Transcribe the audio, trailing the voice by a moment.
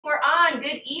on?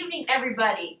 Good evening,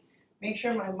 everybody. Make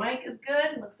sure my mic is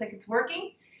good. Looks like it's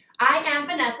working. I am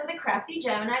Vanessa, the Crafty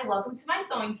Gemini. Welcome to my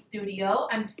sewing studio.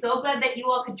 I'm so glad that you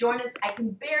all could join us. I can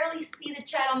barely see the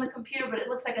chat on the computer, but it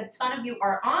looks like a ton of you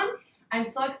are on. I'm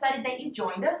so excited that you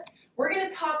joined us. We're going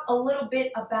to talk a little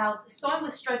bit about sewing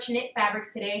with stretch knit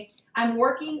fabrics today. I'm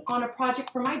working on a project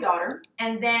for my daughter,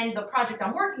 and then the project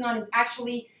I'm working on is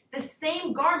actually the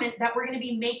same garment that we're going to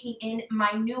be making in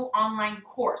my new online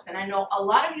course. And I know a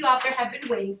lot of you out there have been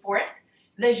waiting for it.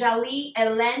 The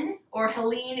Helene, or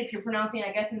Helene, if you're pronouncing it,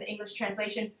 I guess in the English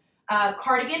translation,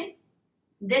 cardigan.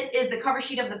 This is the cover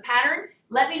sheet of the pattern.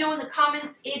 Let me know in the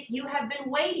comments if you have been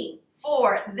waiting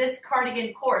for this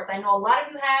cardigan course. I know a lot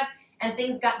of you have, and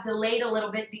things got delayed a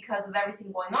little bit because of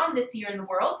everything going on this year in the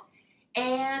world.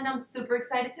 And I'm super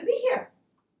excited to be here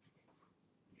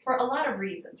for a lot of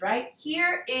reasons, right?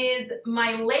 Here is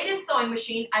my latest sewing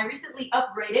machine. I recently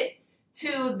upgraded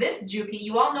to this Juki.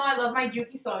 You all know I love my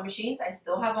Juki sewing machines. I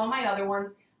still have all my other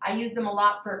ones. I use them a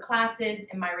lot for classes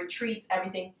and my retreats,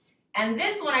 everything. And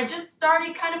this one, I just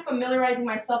started kind of familiarizing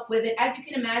myself with it. As you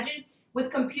can imagine, with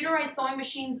computerized sewing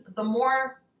machines, the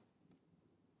more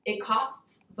it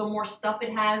costs, the more stuff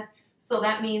it has. So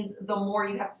that means the more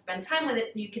you have to spend time with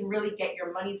it so you can really get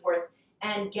your money's worth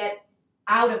and get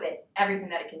out of it everything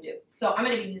that it can do. So I'm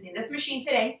going to be using this machine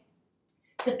today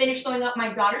to finish sewing up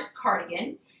my daughter's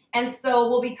cardigan. And so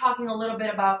we'll be talking a little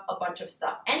bit about a bunch of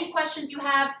stuff. Any questions you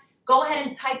have, go ahead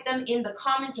and type them in the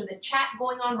comments or the chat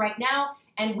going on right now.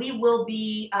 And we will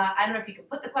be, I don't know if you can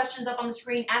put the questions up on the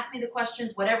screen, ask me the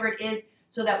questions, whatever it is,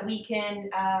 so that we can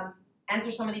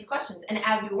answer some of these questions. And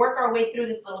as we work our way through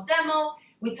this little demo,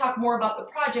 we talk more about the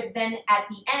project, then at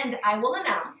the end I will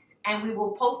announce and we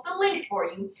will post the link for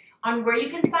you on where you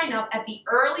can sign up at the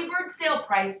early bird sale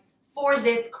price for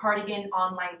this cardigan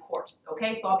online course.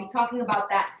 Okay, so I'll be talking about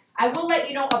that. I will let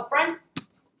you know up front,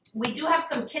 we do have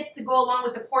some kits to go along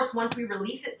with the course once we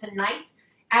release it tonight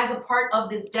as a part of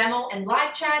this demo and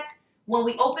live chat. When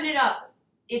we open it up,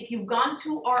 if you've gone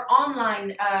to our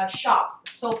online shop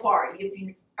so far, if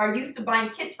you are used to buying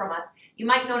kits from us, you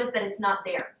might notice that it's not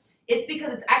there. It's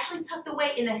because it's actually tucked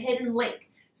away in a hidden link.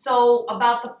 So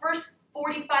about the first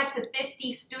 45 to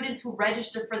 50 students who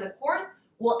register for the course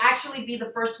will actually be the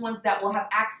first ones that will have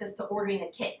access to ordering a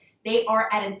kit. They are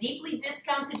at a deeply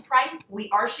discounted price. We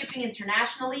are shipping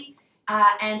internationally.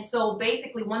 And so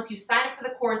basically once you sign up for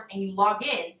the course and you log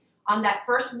in, on that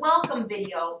first welcome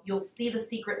video, you'll see the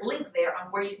secret link there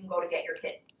on where you can go to get your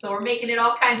kit. So we're making it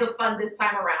all kinds of fun this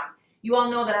time around. You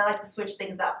all know that I like to switch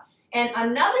things up. And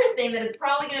another thing that is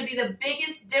probably going to be the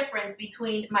biggest difference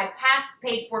between my past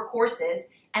paid for courses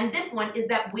and this one is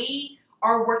that we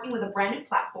are working with a brand new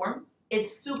platform.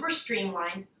 It's super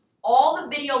streamlined. All the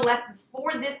video lessons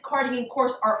for this cardigan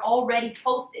course are already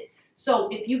posted. So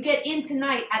if you get in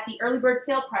tonight at the early bird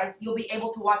sale price, you'll be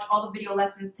able to watch all the video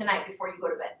lessons tonight before you go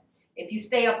to bed, if you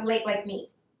stay up late like me.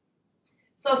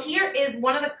 So here is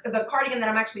one of the cardigan that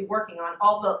I'm actually working on.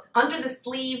 All the under the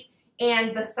sleeve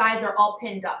and the sides are all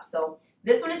pinned up. So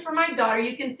this one is for my daughter.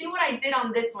 You can see what I did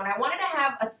on this one. I wanted to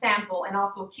have a sample and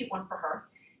also a cute one for her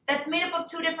that's made up of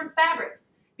two different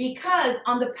fabrics, because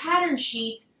on the pattern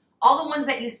sheet, all the ones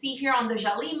that you see here on the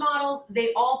Jolie models,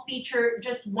 they all feature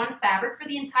just one fabric for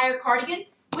the entire cardigan,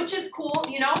 which is cool,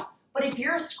 you know. But if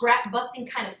you're a scrap busting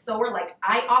kind of sewer like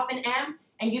I often am,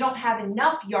 and you don't have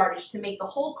enough yardage to make the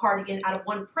whole cardigan out of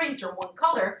one print or one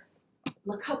color,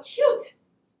 look how cute.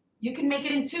 You can make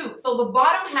it in two. So the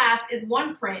bottom half is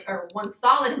one print, or one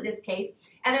solid in this case,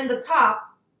 and then the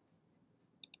top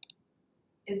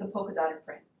is the polka dotted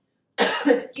print.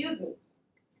 Excuse me.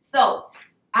 So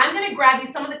I'm going to grab you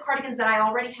some of the cardigans that I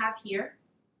already have here.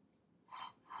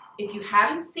 If you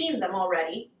haven't seen them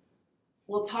already,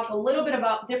 we'll talk a little bit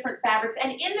about different fabrics.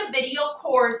 And in the video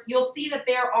course, you'll see that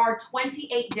there are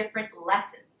 28 different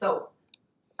lessons. So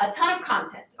a ton of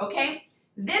content, okay?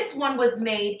 This one was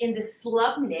made in the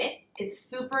slub knit. It's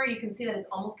super, you can see that it's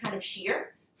almost kind of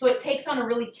sheer. So it takes on a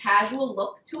really casual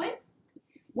look to it.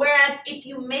 Whereas if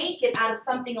you make it out of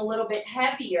something a little bit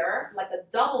heavier, like a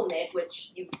double knit,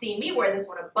 which you've seen me wear this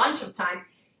one a bunch of times,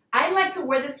 I like to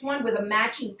wear this one with a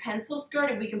matching pencil skirt.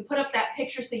 If we can put up that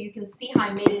picture so you can see how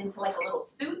I made it into like a little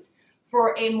suit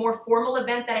for a more formal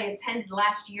event that I attended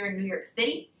last year in New York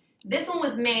City. This one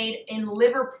was made in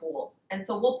Liverpool. And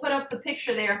so we'll put up the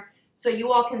picture there so you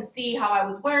all can see how I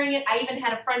was wearing it. I even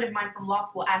had a friend of mine from law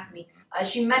school ask me,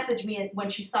 she messaged me when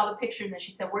she saw the pictures and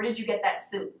she said, "Where did you get that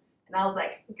suit?" And I was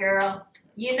like, "Girl,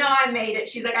 you know I made it."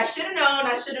 She's like, "I should have known,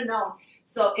 I should have known."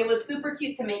 So it was super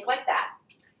cute to make like that.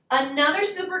 Another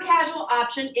super casual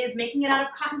option is making it out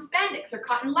of cotton spandex or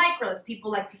cotton lycra, as people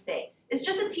like to say. It's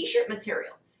just a t-shirt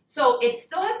material. So it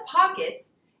still has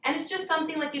pockets, and it's just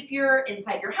something like if you're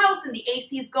inside your house and the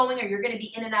AC is going, or you're going to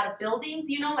be in and out of buildings,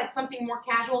 you know, like something more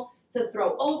casual to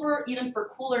throw over, even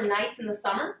for cooler nights in the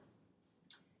summer.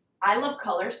 I love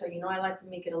color, so you know I like to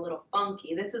make it a little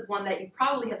funky. This is one that you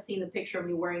probably have seen the picture of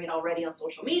me wearing it already on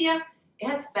social media. It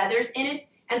has feathers in it.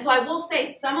 And so I will say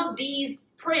some of these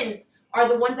prints are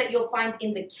the ones that you'll find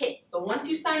in the kits. So once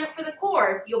you sign up for the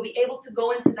course, you'll be able to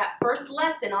go into that first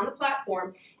lesson on the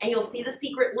platform, and you'll see the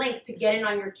secret link to get in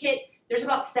on your kit. There's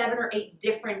about 7 or 8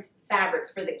 different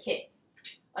fabrics for the kits.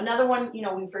 Another one, you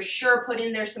know, we for sure put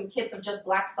in there some kits of just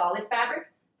black solid fabric.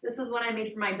 This is one I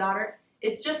made for my daughter.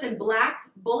 It's just in black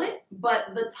bullet,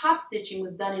 but the top stitching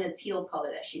was done in a teal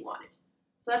color that she wanted.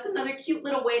 So that's another cute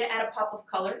little way to add a pop of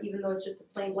color, even though it's just a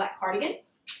plain black cardigan.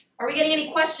 Are we getting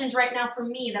any questions right now for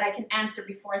me that I can answer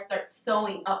before I start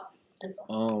sewing up this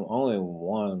one? Only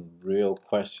one real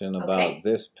question about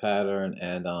this pattern,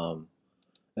 and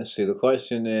let's see. The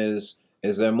question is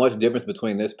there much difference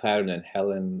between this pattern and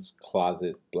Helen's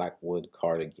Closet Blackwood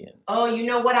cardigan? Oh, you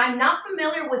know what? I'm not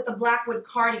familiar with the Blackwood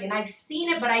cardigan. I've seen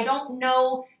it, but I don't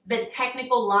know the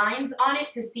technical lines on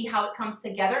it to see how it comes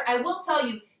together. I will tell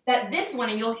you that this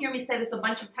one, and you'll hear me say this a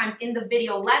bunch of times in the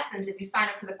video lessons if you sign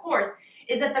up for the course,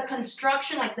 is that the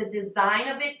construction, like the design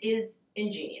of it, is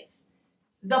ingenious.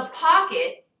 The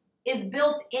pocket is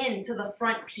built into the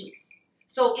front piece.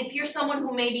 So if you're someone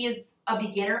who maybe is a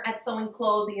beginner at sewing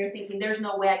clothes and you're thinking there's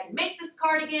no way I can make this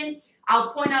cardigan,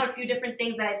 I'll point out a few different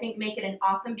things that I think make it an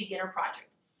awesome beginner project.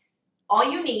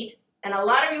 All you need, and a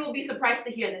lot of you will be surprised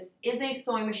to hear this, is a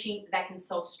sewing machine that can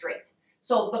sew straight.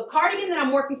 So the cardigan that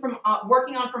I'm working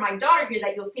on for my daughter here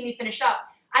that you'll see me finish up,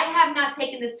 I have not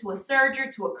taken this to a serger,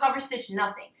 to a cover stitch,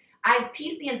 nothing. I've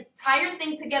pieced the entire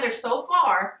thing together so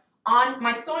far on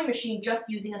my sewing machine just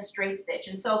using a straight stitch.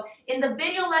 And so in the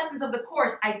video lessons of the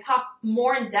course, I talk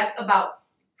more in depth about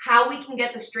how we can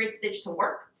get the straight stitch to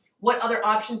work, what other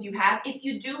options you have. If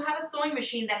you do have a sewing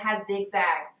machine that has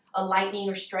zigzag, a lightning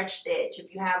or stretch stitch,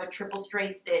 if you have a triple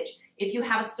straight stitch, if you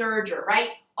have a serger,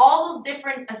 right? All those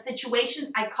different situations,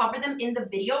 I cover them in the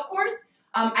video course.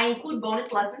 I include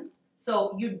bonus lessons.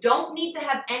 So you don't need to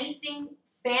have anything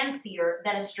fancier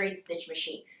than a straight stitch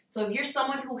machine. So if you're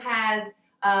someone who has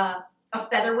a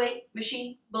featherweight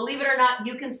machine, believe it or not,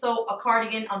 you can sew a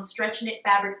cardigan on stretch knit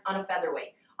fabrics on a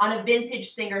featherweight, on a vintage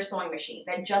Singer sewing machine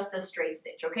that just does straight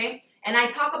stitch, okay? And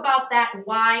I talk about that,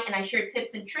 why, and I share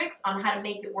tips and tricks on how to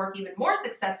make it work even more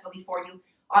successfully for you,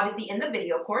 obviously in the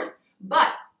video course.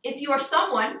 But if you are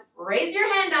someone, raise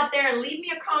your hand out there and leave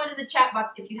me a comment in the chat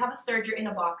box if you have a serger in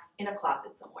a box in a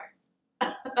closet somewhere.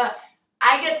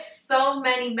 I get so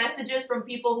many messages from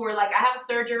people who are like, I have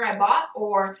a serger I bought,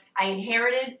 or I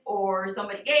inherited, or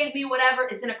somebody gave me, whatever.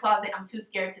 It's in a closet. I'm too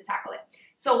scared to tackle it.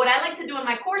 So what I like to do in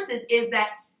my courses is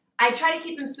that I try to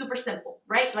keep them super simple,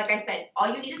 right? Like I said,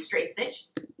 all you need is straight stitch.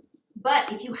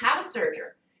 But if you have a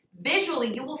serger,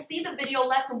 visually, you will see the video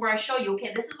lesson where I show you,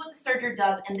 okay, this is what the serger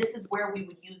does, and this is where we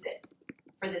would use it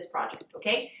for this project,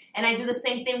 okay? And I do the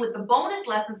same thing with the bonus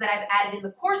lessons that I've added in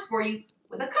the course for you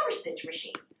with a cover stitch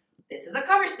machine. This is a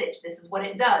cover stitch. This is what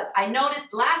it does. I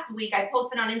noticed last week I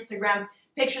posted on Instagram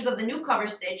pictures of the new cover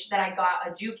stitch that I got,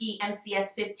 a Juki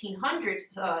MCS 1500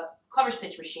 cover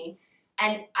stitch machine.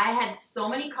 And I had so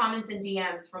many comments and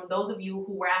DMs from those of you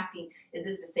who were asking, is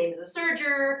this the same as a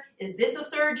serger? Is this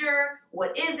a serger?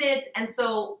 What is it? And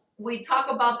so we talk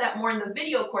about that more in the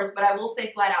video course, but I will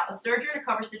say flat out, a serger and a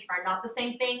cover stitch are not the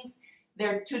same things.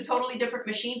 They're two totally different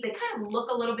machines. They kind of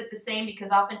look a little bit the same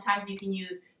because oftentimes you can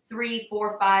use 3,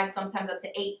 4, 5, sometimes up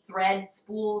to 8 thread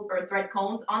spools or thread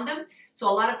cones on them. So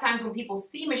a lot of times when people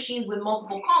see machines with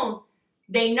multiple cones,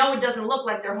 they know it doesn't look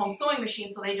like their home sewing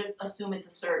machine, so they just assume it's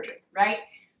a serger, right?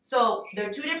 So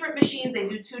they're two different machines. They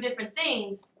do two different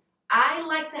things. I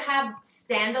like to have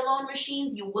standalone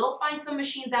machines. You will find some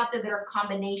machines out there that are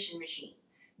combination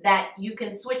machines that you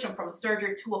can switch them from a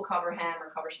serger to a cover hem or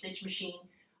cover stitch machine.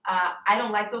 I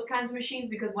don't like those kinds of machines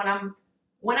because when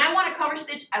I want to cover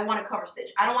stitch, I want to cover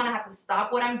stitch. I don't want to have to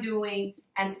stop what I'm doing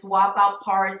and swap out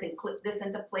parts and clip this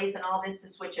into place and all this to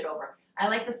switch it over. I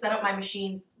like to set up my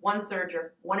machines, one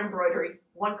serger, one embroidery,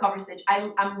 one cover stitch.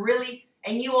 I'm really,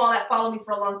 and you all that follow me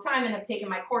for a long time and have taken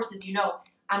my courses, you know,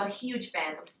 I'm a huge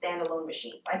fan of standalone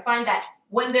machines. I find that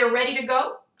when they're ready to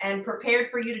go and prepared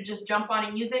for you to just jump on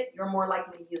and use it, you're more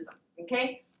likely to use them,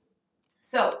 okay?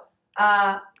 So,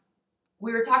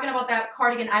 we were talking about that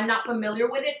cardigan. I'm not familiar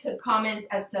with it to comment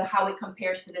as to how it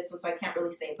compares to this one, so I can't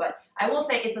really say. But I will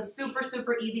say it's a super,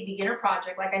 super easy beginner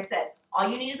project. Like I said, all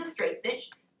you need is a straight stitch.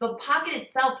 The pocket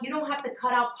itself, you don't have to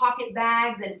cut out pocket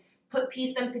bags and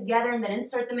piece them together and then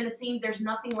insert them in a seam. There's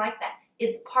nothing like that.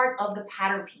 It's part of the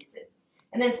pattern pieces.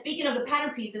 And then speaking of the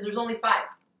pattern pieces, there's only 5.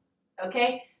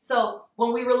 Okay? So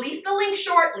when we release the link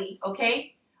shortly,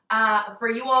 okay, for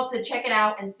you all to check it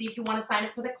out and see if you want to sign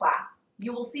up for the class,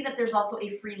 you will see that there's also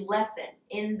a free lesson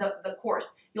in the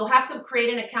course. You'll have to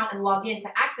create an account and log in to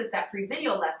access that free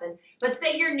video lesson. But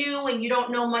say you're new and you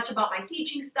don't know much about my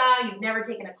teaching style, you've never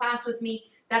taken a class with me,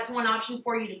 that's one option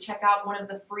for you to check out one of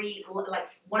the free, like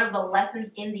one of the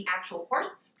lessons in the actual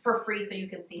course for free so you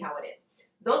can see how it is.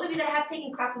 Those of you that have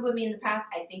taken classes with me in the past,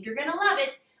 I think you're gonna love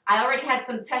it. I already had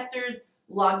some testers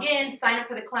log in, sign up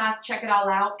for the class, check it all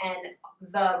out, and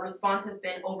the response has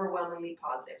been overwhelmingly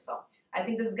positive. So I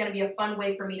think this is gonna be a fun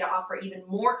way for me to offer even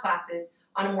more classes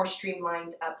on a more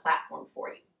streamlined platform for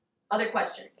you. Other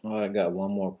questions? Oh, I got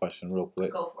one more question real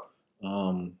quick. Go for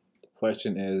it. The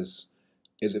question is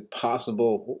it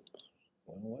possible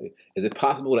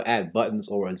to add buttons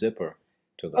or a zipper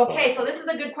to the Okay, so this is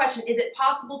a good question. Is it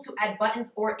possible to add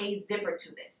buttons or a zipper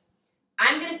to this?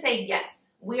 I'm going to say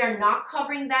yes. We are not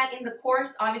covering that in the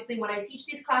course. Obviously, when I teach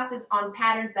these classes on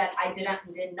patterns that I did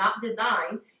not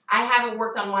design, I haven't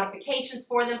worked on modifications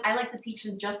for them. I like to teach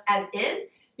them just as is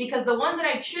because the ones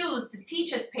that I choose to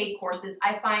teach as paid courses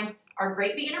I find are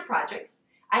great beginner projects.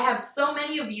 I have so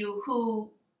many of you who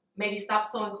maybe stopped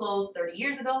sewing clothes 30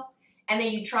 years ago, and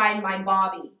then you tried my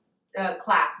Bobby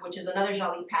class, which is another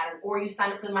Jolie pattern, or you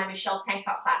signed up for my Michelle tank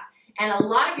top class. And a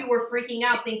lot of you were freaking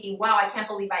out thinking, wow, I can't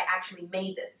believe I actually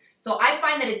made this. So I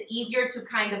find that it's easier to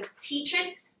kind of teach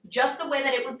it just the way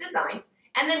that it was designed.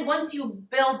 And then once you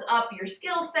build up your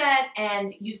skill set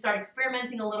and you start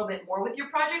experimenting a little bit more with your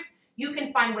projects, you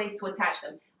can find ways to attach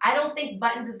them. I don't think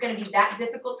buttons is going to be that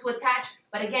difficult to attach,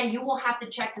 but again, you will have to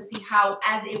check to see how,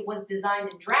 as it was designed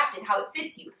and drafted, how it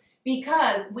fits you.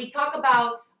 Because we talk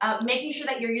about making sure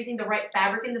that you're using the right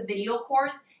fabric in the video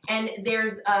course, and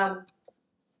there's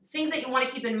things that you want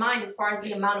to keep in mind as far as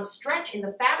the amount of stretch in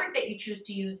the fabric that you choose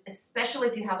to use, especially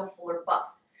if you have a fuller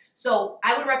bust. So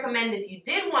I would recommend if you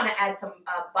did want to add some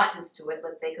buttons to it,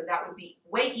 let's say, because that would be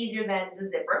way easier than the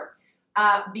zipper,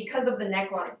 because of the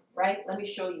neckline, right? Let me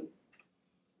show you.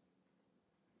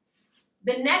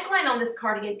 The neckline on this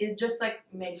cardigan is just like,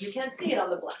 maybe you can't see it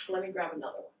on the black. Let me grab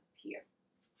another one here.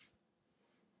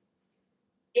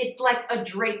 It's like a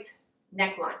draped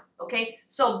neckline, okay?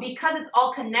 So because it's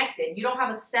all connected, you don't have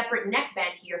a separate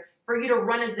neckband here for you to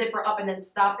run a zipper up and then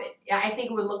stop it. I think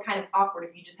it would look kind of awkward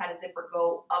if you just had a zipper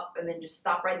go up and then just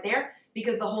stop right there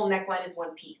because the whole neckline is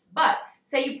one piece. But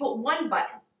say you put one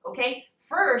button, okay?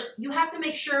 First, you have to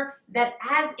make sure that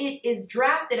as it is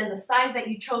drafted and the size that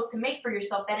you chose to make for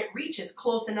yourself, that it reaches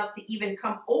close enough to even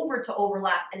come over to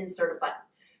overlap and insert a button.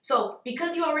 So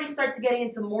because you already start to getting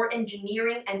into more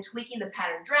engineering and tweaking the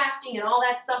pattern drafting and all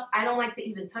that stuff, I don't like to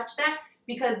even touch that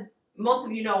because most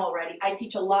of you know already, I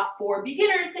teach a lot for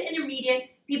beginners to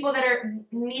intermediate, people that are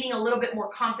needing a little bit more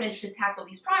confidence to tackle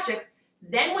these projects.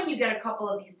 Then when you get a couple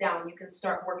of these down, you can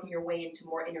start working your way into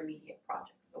more intermediate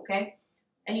projects, okay?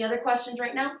 Any other questions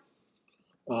right now?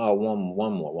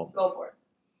 One more. Go for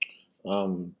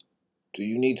it. Do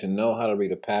you need to know how to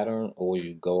read a pattern, or will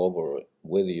you go over it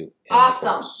with you?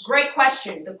 Awesome. Great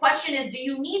question. The question is, do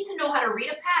you need to know how to read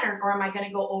a pattern, or am I going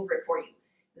to go over it for you?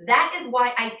 That is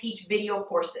why I teach video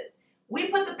courses. We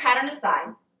put the pattern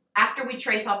aside after we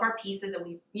trace off our pieces and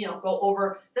we go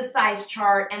over the size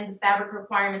chart and the fabric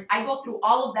requirements. I go through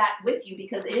all of that with you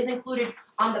because it is included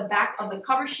on the back of the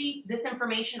cover sheet. This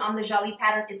information on the Jolie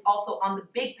pattern is also on the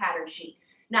big pattern sheet.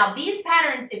 Now, these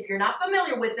patterns, if you're not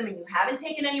familiar with them and you haven't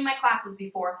taken any of my classes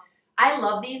before, I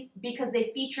love these because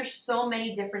they feature so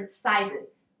many different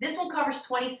sizes. This one covers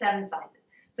 27 sizes.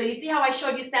 So you see how I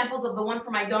showed you samples of the one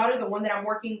for my daughter, the one that I'm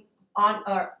working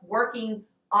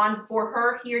on for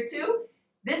her here too?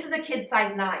 This is a kid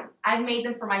size 9. I've made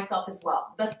them for myself as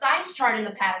well. The size chart in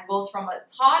the pattern goes from a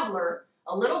toddler,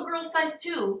 a little girl size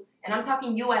 2, and I'm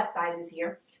talking US sizes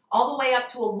here, all the way up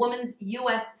to a woman's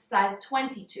US size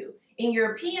 22. In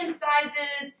European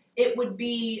sizes, it would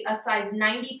be a size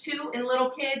 92 in little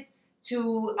kids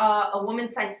to a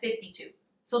woman's size 52.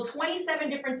 So 27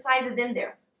 different sizes in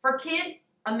there. For kids,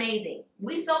 amazing.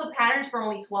 We sell the patterns for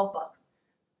only 12 bucks.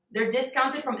 They're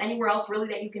discounted from anywhere else really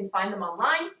that you can find them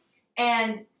online.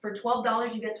 And for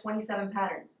 $12, you get 27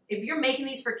 patterns. If you're making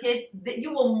these for kids,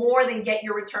 you will more than get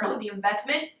your return on the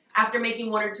investment after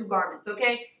making 1 or 2 garments,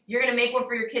 okay? You're going to make one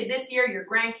for your kid this year, your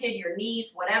grandkid, your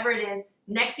niece, whatever it is.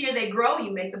 Next year they grow,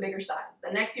 you make the bigger size.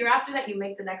 The next year after that, you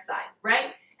make the next size, right?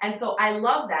 And so I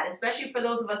love that, especially for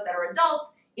those of us that are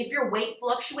adults. If your weight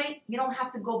fluctuates, you don't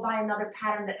have to go buy another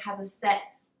pattern that has a set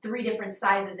 3 different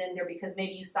sizes in there because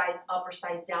maybe you size up or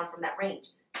size down from that range.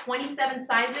 27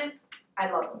 sizes, I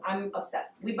love them. I'm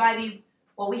obsessed. We buy these,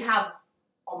 well, we have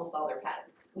almost all their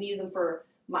patterns. We use them for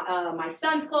my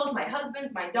son's clothes, my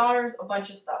husband's, my daughter's, a bunch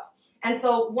of stuff. And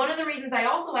so one of the reasons I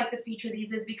also like to feature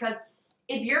these is because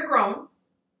if you're grown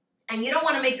and you don't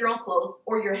want to make your own clothes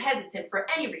or you're hesitant for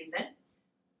any reason,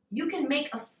 you can make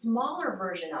a smaller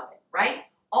version of it, right?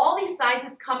 All these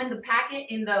sizes come in the packet,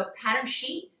 in the pattern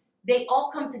sheet. They all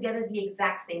come together the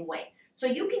exact same way. So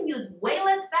you can use way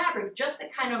less fabric just to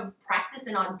kind of practice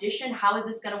and audition how is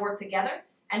this going to work together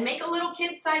and make a little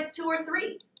kid size 2 or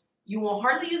 3. You will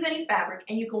hardly use any fabric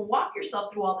and you can walk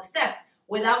yourself through all the steps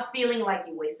without feeling like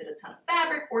you wasted a ton of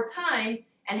fabric or time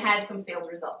and had some failed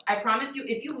results. I promise you,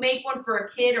 if you make one for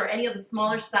a kid or any of the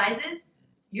smaller sizes,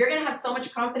 you're going to have so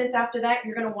much confidence after that,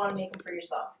 you're going to want to make them for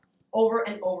yourself over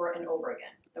and over and over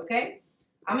again, okay?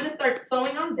 I'm going to start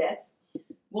sewing on this.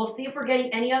 We'll see if we're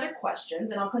getting any other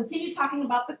questions, and I'll continue talking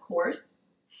about the course.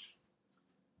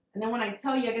 And then when I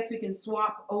tell you, I guess we can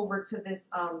swap over to this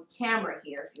camera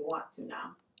here if you want to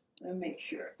now. Let me make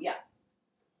sure, yeah.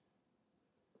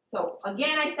 So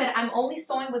again, I said I'm only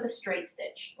sewing with a straight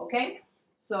stitch, okay?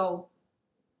 So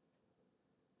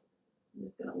I'm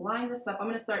just gonna line this up. I'm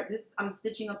gonna start this, I'm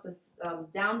stitching up this,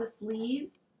 down the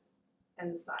sleeves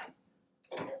and the sides.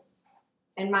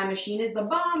 And my machine is the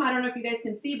bomb. I don't know if you guys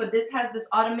can see, but this has this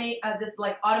automatic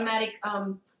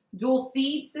dual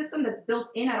feed system that's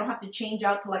built in. I don't have to change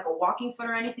out to like a walking foot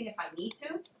or anything if I need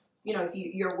to. You know, if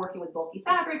you're working with bulky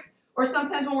fabrics, or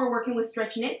sometimes when we're working with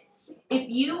stretch knits. If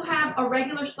you have a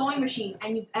regular sewing machine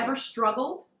and you've ever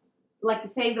struggled, like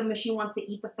say the machine wants to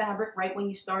eat the fabric right when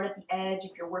you start at the edge,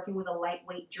 if you're working with a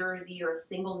lightweight jersey or a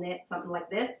single knit, something like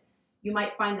this, you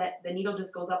might find that the needle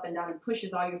just goes up and down and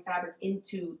pushes all your fabric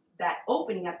into that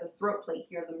opening at the throat plate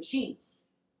here of the machine.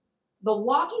 The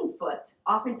walking foot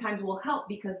oftentimes will help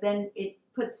because then it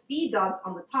puts feed dogs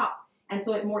on the top, and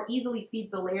so it more easily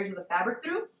feeds the layers of the fabric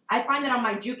through. I find that on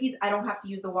my Jukies, I don't have to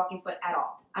use the walking foot at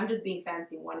all. I'm just being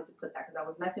fancy and wanted to put that because I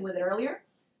was messing with it earlier.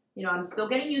 You know, I'm still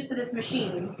getting used to this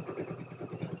machine.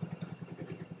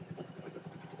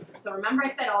 So remember I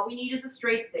said all we need is a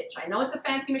straight stitch. I know it's a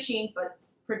fancy machine, but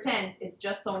pretend it's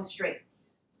just sewing straight.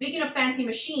 Speaking of fancy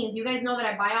machines, you guys know that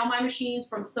I buy all my machines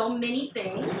from So Many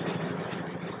Things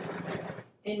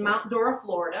in Mount Dora,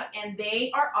 Florida, and they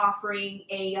are offering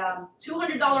a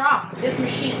 $200 off this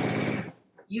machine.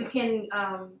 You can,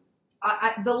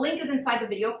 the link is inside the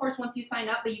video, of course, once you sign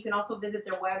up, but you can also visit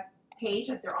their web page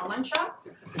at their online shop.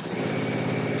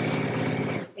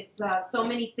 It's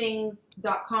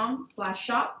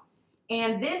somanythings.com/shop.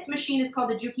 And this machine is called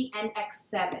the Juki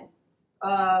NX7.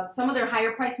 Some of their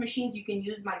higher price machines, you can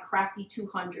use my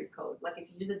Crafty200 code. Like if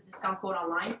you use a discount code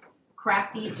online,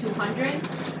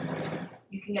 Crafty200,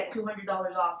 you can get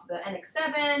 $200 off the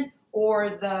NX7 or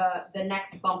the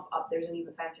next bump up. There's an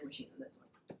even fancier machine than this one.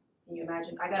 Can you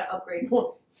imagine? I got to upgrade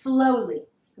slowly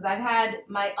because I've had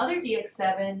my other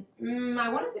DX7, I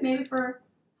want to say maybe for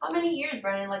how many years,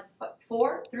 Brandon? Like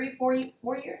 4 years?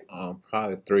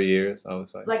 Probably 3 years, I would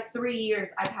say. Like 3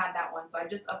 years I've had that one, so I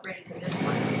just upgraded to this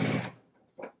one.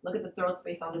 Look at the throat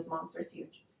space on this monster, it's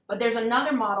huge. But there's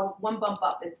another model, one bump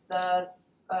up. It's the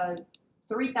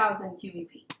 3000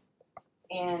 QVP.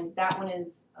 And that one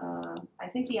is, I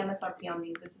think the MSRP on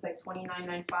these, this is like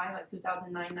 $29.95, like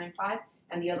 $2,995,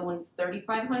 and the other one is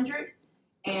 $3,500.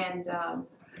 And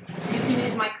you can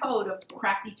use my code of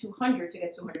Crafty200 to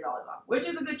get $200 off, which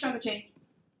is a good chunk of change.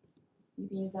 You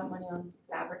can use that money on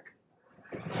fabric.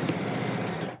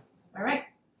 All right,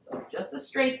 so just a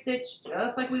straight stitch,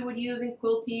 just like we would use in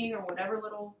quilting or whatever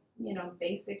little, you know,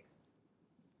 basic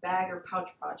bag or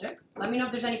pouch projects. Let me know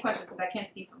if there's any questions because I can't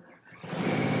see from here.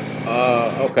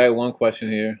 Okay, one question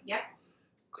here. Yep.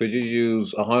 Could you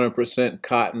use 100%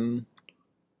 cotton?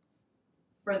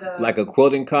 For the... Like a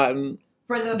quilting cotton?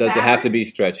 For the Does fabric? It have to be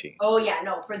stretchy? Oh, yeah,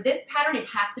 no. For this pattern, it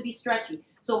has to be stretchy.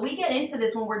 So we get into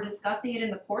this when we're discussing it in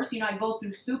the course. You know, I go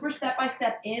through super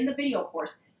step-by-step in the video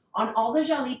course. On all the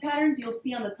Jali patterns, you'll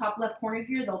see on the top left corner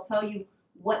here, they'll tell you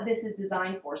what this is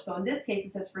designed for. So in this case,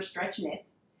 it says for stretch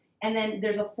knits. And then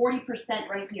there's a 40%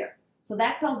 right here. So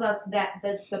that tells us that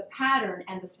the pattern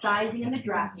and the sizing and the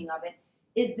drafting of it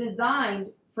is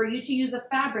designed for you to use a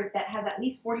fabric that has at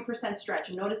least 40% stretch.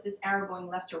 And notice this arrow going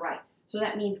left to right. So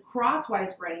that means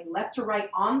crosswise grain, left to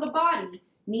right on the body,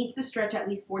 needs to stretch at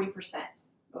least 40%.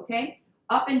 Okay?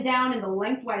 Up and down in the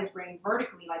lengthwise grain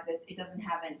vertically like this, it doesn't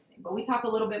have anything. But we talk a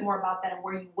little bit more about that and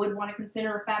where you would want to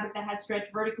consider a fabric that has stretch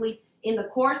vertically in the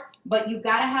course, but you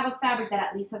got to have a fabric that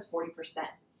at least has 40%.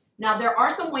 Now, there are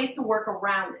some ways to work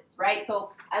around this, right?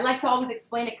 So I like to always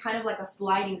explain it kind of like a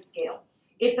sliding scale.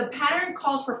 If the pattern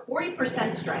calls for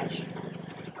 40% stretch,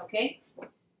 okay,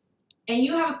 and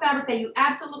you have a fabric that you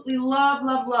absolutely love,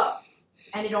 love, love,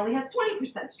 and it only has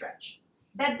 20% stretch,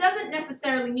 that doesn't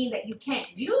necessarily mean that you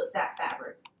can't use that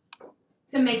fabric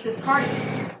to make this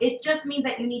cardigan. It just means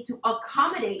that you need to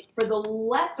accommodate for the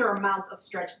lesser amount of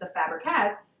stretch the fabric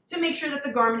has to make sure that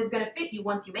the garment is going to fit you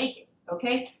once you make it,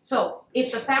 okay? So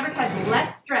if the fabric has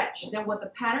less stretch than what the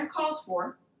pattern calls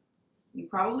for, you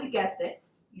probably guessed it,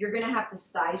 you're going to have to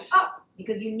size up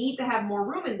because you need to have more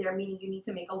room in there, meaning you need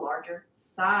to make a larger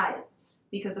size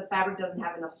because the fabric doesn't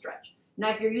have enough stretch.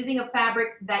 Now, if you're using a fabric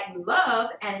that you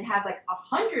love and it has like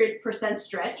 100%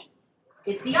 stretch,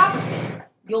 it's the opposite.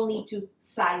 You'll need to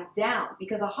size down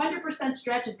because 100%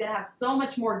 stretch is going to have so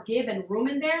much more give and room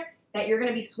in there that you're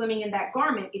going to be swimming in that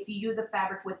garment if you use a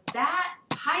fabric with that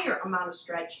higher amount of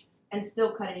stretch and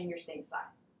still cut it in your same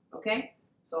size, okay?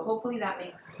 So hopefully that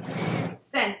makes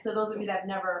sense to those of you that have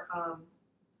never,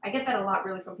 I get that a lot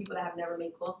really from people that have never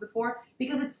made clothes before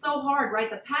because it's so hard, right?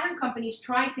 The pattern companies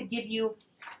try to give you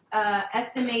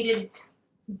estimated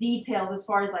details as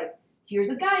far as like, here's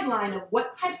a guideline of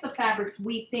what types of fabrics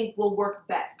we think will work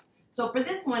best. So for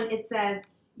this one, it says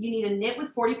you need a knit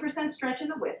with 40% stretch in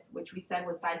the width, which we said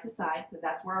was side to side because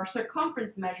that's where our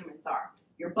circumference measurements are.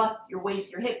 Your bust, your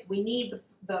waist, your hips. We need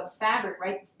the fabric,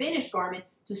 right, the finished garment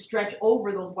to stretch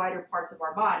over those wider parts of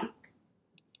our bodies.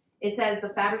 It says the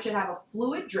fabric should have a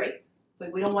fluid drape, so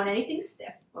we don't want anything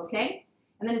stiff, okay?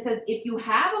 And then it says if you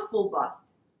have a full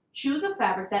bust, choose a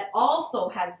fabric that also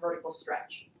has vertical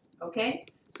stretch, okay?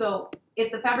 So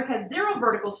if the fabric has 0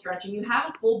 vertical stretch and you have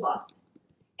a full bust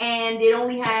and it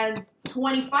only has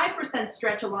 25%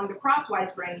 stretch along the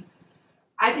crosswise grain,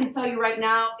 I can tell you right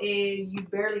now, you're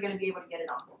barely going to be able to get it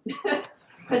on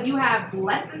because you have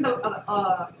less than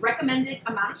the recommended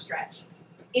amount of stretch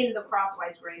in the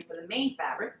crosswise grain for the main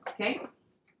fabric, okay?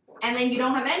 And then you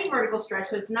don't have any vertical stretch,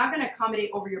 so it's not going to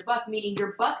accommodate over your bust, meaning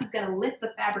your bust is going to lift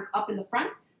the fabric up in the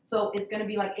front. So it's going to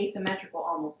be like asymmetrical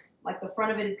almost. Like the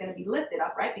front of it is going to be lifted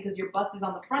up, right? Because your bust is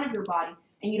on the front of your body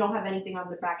and you don't have anything on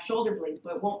the back shoulder blade, so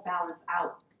it won't balance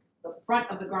out. The front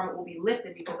of the garment will be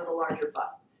lifted because of the larger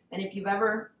bust. And if you've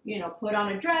ever, you know, put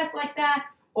on a dress like that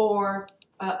or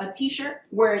a t-shirt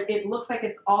where it looks like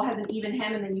it all has an even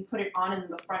hem and then you put it on and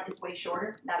the front is way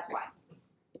shorter, that's why,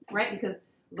 right? Because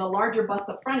the larger bust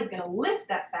up front is going to lift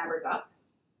that fabric up.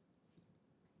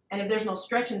 And if there's no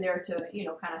stretch in there to, you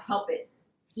know, kind of help it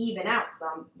even out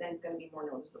some, then it's going to be more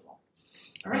noticeable.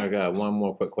 All right. I got one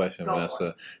more quick question,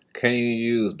 Vanessa. Can you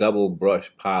use double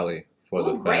brush poly for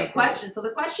the fabric? Great question. So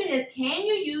the question is, can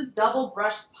you use double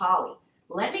brushed poly?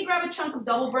 Let me grab a chunk of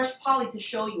double brushed poly to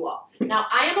show you all. Now,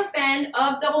 I am a fan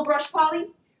of double brushed poly,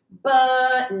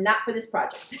 but not for this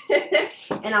project.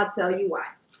 And I'll tell you why.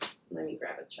 Let me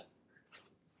grab a chunk.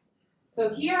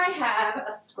 So here I have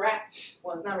a scrap,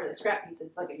 well, it's not really a scrap piece,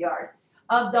 it's like a yard,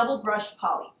 of double brushed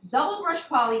poly. Double brushed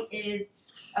poly is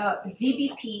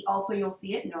DBP, also you'll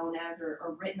see it known as,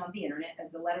 or written on the internet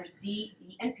as the letters D,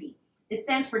 B, and P. It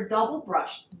stands for double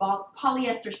brushed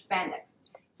polyester spandex.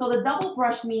 So the double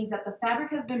brush means that the fabric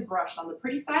has been brushed on the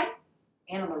pretty side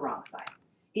and on the wrong side.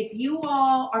 If you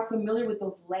all are familiar with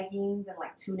those leggings and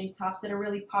like tunic tops that are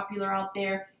really popular out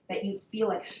there, that you feel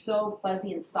like so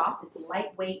fuzzy and soft, it's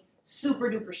lightweight, super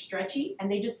duper stretchy,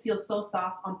 and they just feel so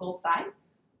soft on both sides,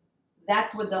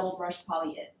 that's what double brush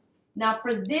poly is. Now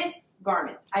for this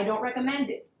garment, I don't recommend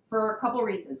it for a couple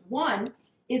reasons. One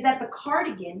is that the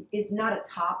cardigan is not a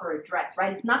top or a dress,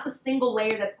 right? It's not the single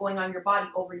layer that's going on your body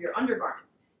over your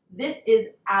undergarments. This is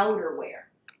outerwear.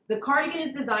 The cardigan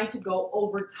is designed to go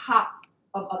over top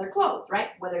of other clothes, right?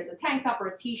 Whether it's a tank top or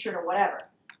a t-shirt or whatever.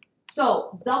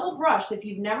 So double brushed, if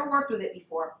you've never worked with it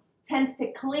before, tends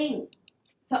to cling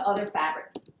to other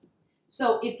fabrics.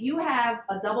 So if you have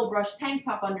a double brush tank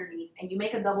top underneath and you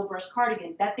make a double brush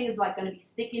cardigan, that thing is like going to be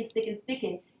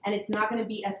sticking, and it's not going to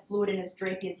be as fluid and as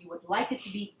drapey as you would like it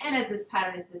to be and as this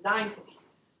pattern is designed to be,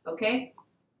 okay?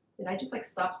 Did I just like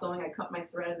stop sewing? I cut my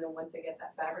thread and then went to get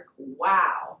that fabric.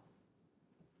 Wow.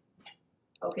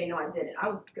 Okay, no, I didn't. I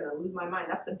was going to lose my mind.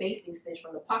 That's the basting stitch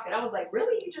from the pocket. I was like,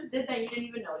 really? You just did that and you didn't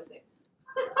even notice it?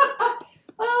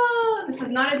 Oh, this is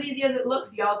not as easy as it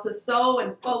looks, y'all, to sew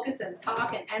and focus and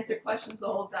talk and answer questions the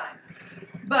whole time.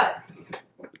 But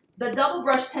the double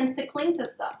brush tends to cling to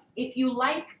stuff. If you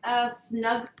like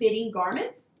snug fitting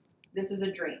garments, this is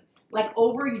a dream. Like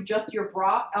over just your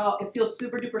bra, it feels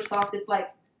super duper soft. It's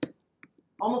like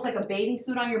almost like a bathing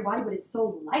suit on your body, but it's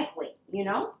so lightweight, you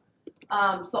know?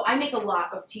 So I make a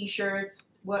lot of t-shirts.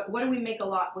 What do we make a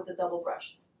lot with the double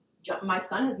brushed? My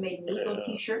son has made Miko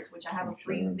t-shirts, which I have a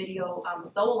free video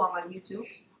sew along on YouTube.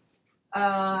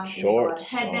 Shorts.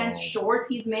 Headbands, shorts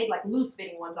he's made, like loose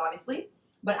fitting ones, obviously.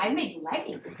 But I made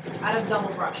leggings out of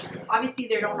double brush. Obviously,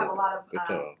 they don't have a lot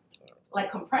of like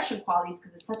compression qualities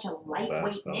because it's such a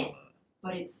lightweight knit.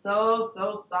 but it's so,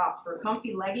 so soft. For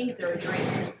comfy leggings, they're a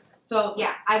dream. So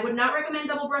yeah, I would not recommend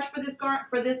double brush for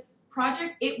this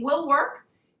project. It will work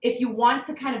if you want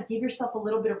to kind of give yourself a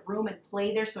little bit of room and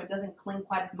play there so it doesn't cling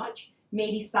quite as much.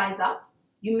 Maybe size up.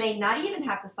 You may not even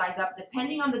have to size up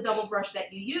depending on the double brush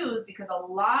that you use, because a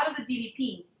lot of the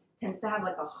DVP tends to have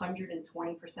like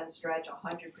 120% stretch,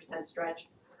 100% stretch.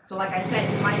 So like I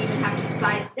said, you might even have to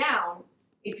size down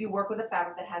if you work with a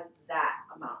fabric that has that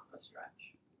amount of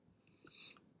stretch.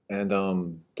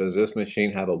 And does this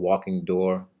machine have a walking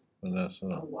door, Vanessa?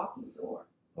 A walking door?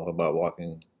 What about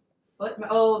walking foot?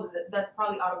 Oh, that's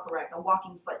probably autocorrect. A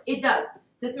walking foot. It does.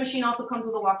 This machine also comes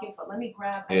with a walking foot. Let me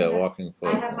grab. Yeah, walking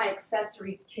foot. I have my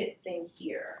accessory kit thing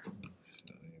here.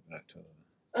 Back to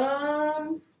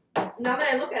now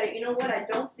that I look at it, you know what? I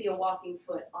don't see a walking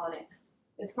foot on it.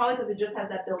 It's probably because it just has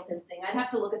that built-in thing. I'd have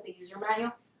to look at the user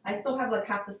manual. I still have like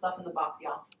half the stuff in the box,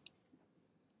 y'all.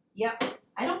 Yep.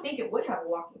 I don't think it would have a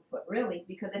walking foot, really,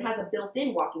 because it has a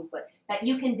built-in walking foot that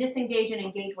you can disengage and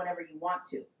engage whenever you want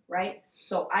to, right?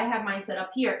 So I have mine set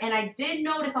up here. And I did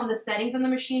notice on the settings on the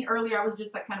machine earlier, I was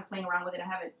just like kind of playing around with it. I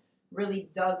haven't really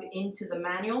dug into the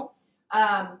manual.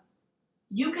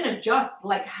 You can adjust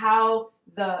like how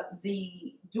the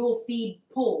dual feed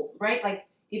pulls, right? Like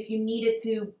if you needed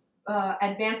to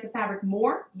advance the fabric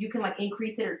more, you can like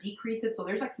increase it or decrease it. So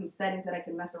there's like some settings that I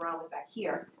can mess around with back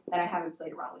here that I haven't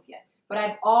played around with yet. But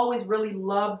I've always really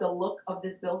loved the look of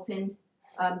this built-in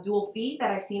dual feed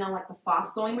that I've seen on like the FOF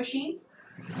sewing machines.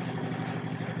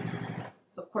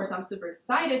 So of course I'm super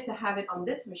excited to have it on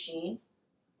this machine.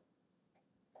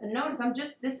 And notice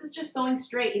this is just sewing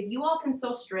straight. If you all can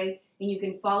sew straight and you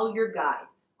can follow your guide,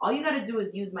 all you got to do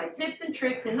is use my tips and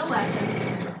tricks in the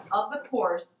lessons of the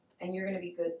course and you're going to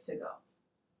be good to go.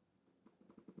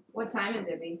 What time is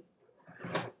it, B?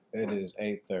 It is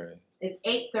 8:30. It's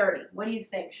 8:30. What do you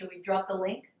think? Should we drop the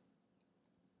link?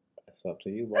 It's up to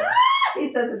you, boss.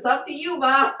 He says it's up to you,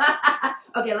 boss.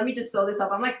 Okay, let me just sew this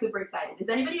up. I'm like super excited. Is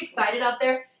anybody excited out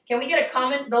there? Can we get a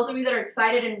comment? Those of you that are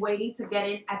excited and waiting to get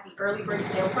in at the early bird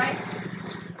sale price.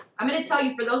 I'm going to tell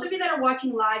you, for those of you that are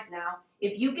watching live now,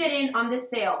 if you get in on this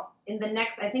sale in the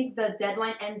next, I think the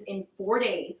deadline ends in 4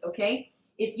 days, okay?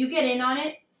 If you get in on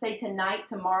it, say tonight,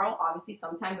 tomorrow, obviously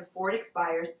sometime before it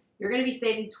expires, you're going to be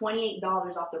saving $28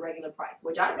 off the regular price,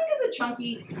 which I think is a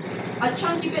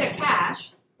chunky bit of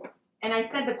cash. And I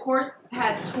said the course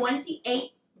has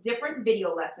 28 different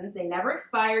video lessons. They never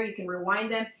expire. You can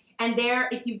rewind them. And there,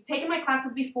 if you've taken my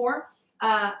classes before,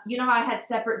 you know how I had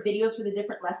separate videos for the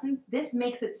different lessons? This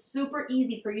makes it super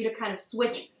easy for you to kind of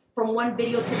switch from one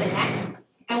video to the next.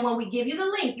 And when we give you the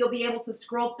link, you'll be able to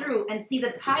scroll through and see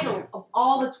the titles of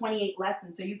all the 28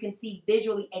 lessons so you can see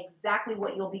visually exactly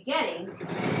what you'll be getting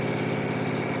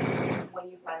when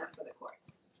you sign up for the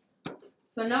course.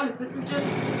 So notice this is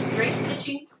just straight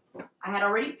stitching. I had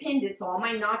already pinned it, so all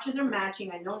my notches are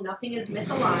matching. I know nothing is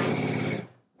misaligned.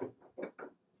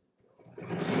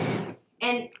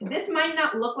 And this might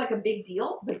not look like a big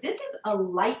deal, but this is a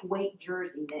lightweight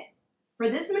jersey knit. For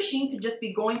this machine to just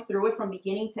be going through it from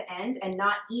beginning to end and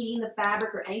not eating the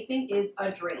fabric or anything is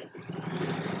a dream.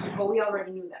 But we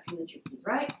already knew that from the Jukies,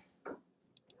 right?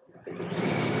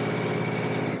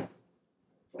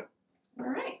 All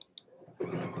right.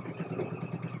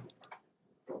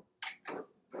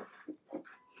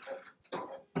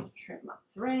 Trim my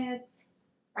threads.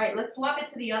 All right, let's swap it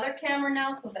to the other camera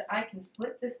now so that I can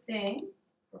flip this thing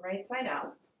right side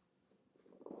out.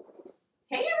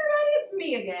 Hey everybody, it's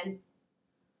me again.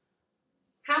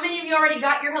 How many of you already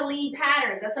got your Helene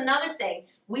patterns? That's another thing.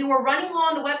 We were running low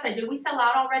on the website. Did we sell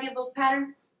out already of those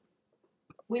patterns?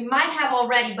 We might have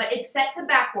already, but it's set to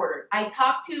back order. I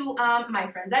talked to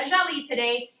my friends at Jali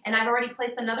today, and I've already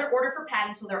placed another order for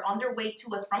patterns, so they're on their way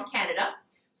to us from Canada.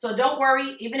 So don't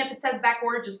worry. Even if it says back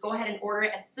order, just go ahead and order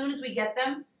it. As soon as we get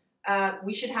them,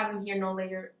 we should have them here no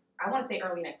later. I want to say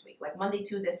early next week, like Monday,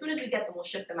 Tuesday. As soon as we get them, we'll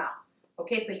ship them out.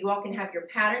 Okay, so you all can have your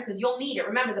pattern because you'll need it.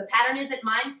 Remember, the pattern isn't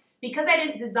mine. Because I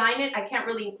didn't design it, I can't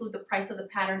really include the price of the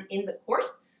pattern in the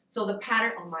course. So the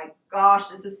pattern, oh my gosh,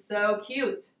 this is so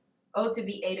cute. Oh, to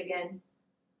be 8 again.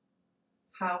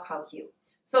 How cute.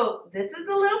 So this is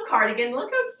the little cardigan. Look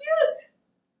how cute.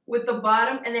 With the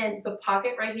bottom and then the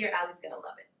pocket right here. Allie's going to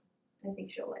love it. I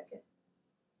think she'll like it.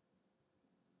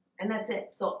 And that's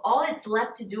it. So all it's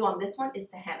left to do on this one is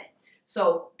to hem it.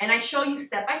 So, and I show you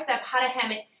step by step how to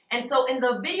hem it. And so in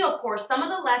the video course, some of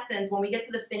the lessons, when we get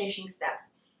to the finishing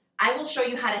steps, I will show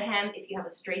you how to hem if you have a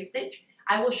straight stitch.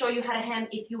 I will show you how to hem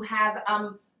if you have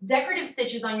decorative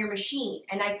stitches on your machine.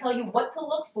 And I tell you what to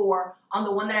look for on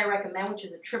the one that I recommend, which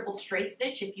is a triple straight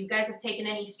stitch. If you guys have taken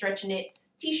any stretch knit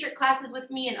t-shirt classes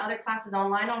with me and other classes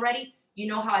online already, You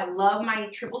know how I love my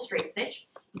triple straight stitch.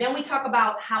 Then we talk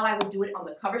about how I would do it on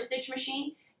the cover stitch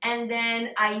machine. And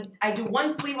then I do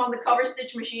one sleeve on the cover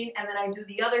stitch machine, and then I do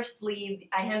the other sleeve.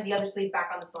 I hand the other sleeve back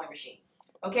on the sewing machine.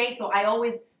 Okay, so I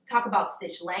always talk about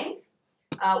stitch length,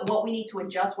 what we need to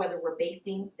adjust, whether we're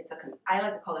basting. I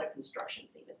like to call it a construction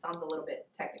seam. It sounds a little bit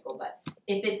technical, but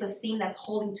if it's a seam that's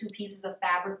holding two pieces of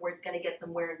fabric where it's going to get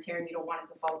some wear and tear and you don't want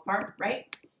it to fall apart,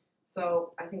 right?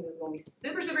 So I think this is going to be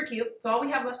super, super cute. So all we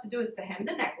have left to do is to hem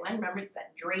the neckline. Remember, it's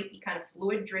that drapey, kind of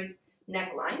fluid drape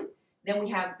neckline. Then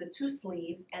we have the two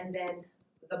sleeves and then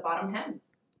the bottom hem.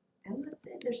 And that's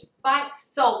it. There's 5.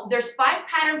 So there's 5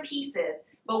 pattern pieces,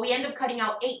 but we end up cutting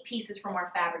out 8 pieces from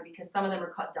our fabric because some of them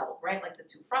are cut double, right? Like the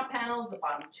 2 front panels, the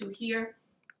bottom 2 here,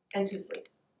 and 2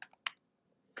 sleeves.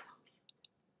 So cute.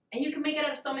 And you can make it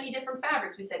out of so many different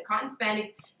fabrics. We said cotton spandex.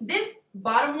 This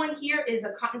bottom one here is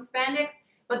a cotton spandex,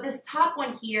 but this top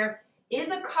one here is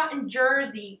a cotton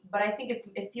jersey, but I think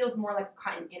it feels more like a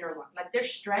cotton interlock. Like there's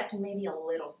stretch and maybe a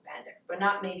little spandex, but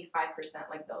not maybe 5%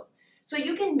 like those. So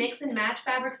you can mix and match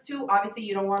fabrics too. Obviously,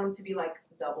 you don't want them to be like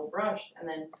double brushed and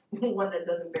then one that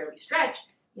doesn't barely stretch.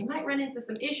 You might run into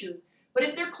some issues. But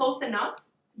if they're close enough,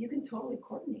 you can totally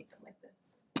coordinate them like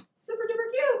this. Super duper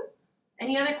cute.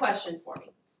 Any other questions for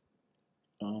me?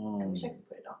 I wish I could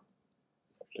put it on.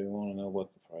 Do you want to know what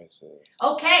the price is?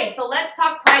 Okay, so let's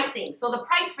talk pricing. So the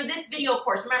price for this video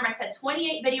course, remember I said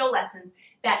 28 video lessons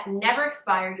that never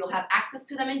expire. You'll have access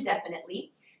to them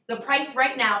indefinitely. The price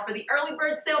right now for the early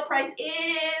bird sale price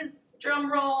is,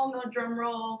 drum roll, no drum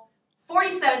roll,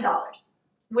 $47,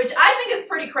 which I think is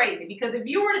pretty crazy because if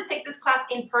you were to take this class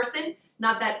in person,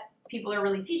 not that people are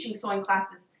really teaching sewing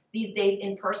classes these days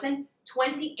in person,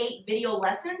 28 video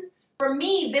lessons, for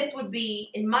me, this would be,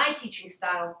 in my teaching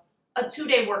style, a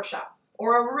 2-day workshop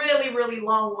or a really, really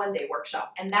long 1-day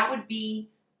workshop. And that would be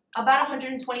about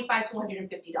 $125 to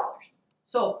 $150.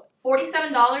 So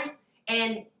 $47,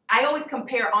 and I always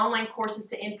compare online courses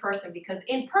to in-person because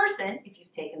in-person, if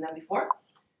you've taken them before,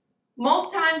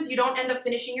 most times you don't end up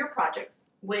finishing your projects,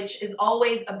 which is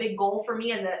always a big goal for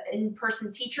me as an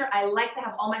in-person teacher. I like to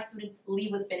have all my students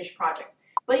leave with finished projects.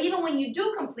 But even when you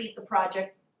do complete the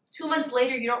project, 2 months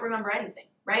later, you don't remember anything,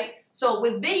 right? So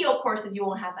with video courses, you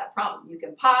won't have that problem. You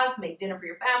can pause, make dinner for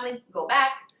your family, go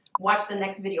back, watch the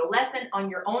next video lesson on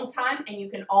your own time, and you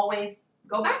can always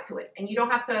go back to it. And you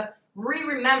don't have to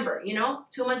remember, you know?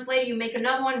 2 months later, you make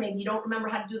another one. Maybe you don't remember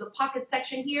how to do the pocket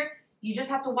section here. You just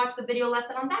have to watch the video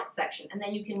lesson on that section, and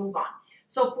then you can move on.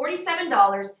 So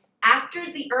 $47,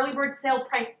 after the early bird sale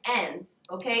price ends,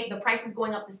 okay, the price is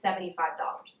going up to $75.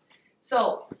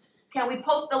 So can we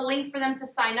post the link for them to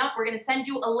sign up? We're going to send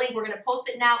you a link. We're going to post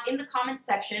it now in the comment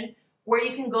section where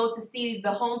you can go to see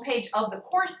the homepage of the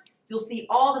course. You'll see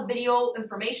all the video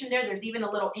information there. There's even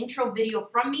a little intro video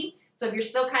from me. So if you're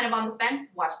still kind of on the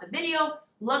fence, watch the video,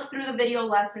 look through the video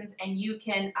lessons, and you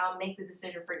can make the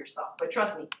decision for yourself. But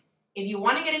trust me, if you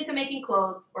want to get into making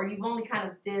clothes or you've only kind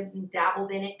of dipped and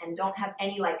dabbled in it and don't have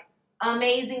any like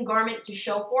amazing garment to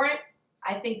show for it,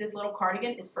 I think this little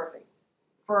cardigan is perfect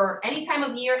for any time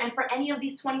of year and for any of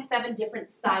these 27 different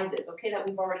sizes, okay, that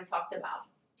we've already talked about.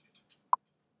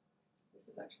 This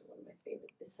is actually one of my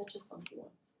favorites. It's such a funky one.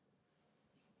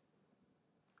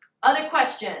 Other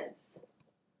questions?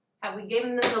 Have we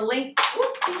given them the link?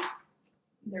 Whoopsie.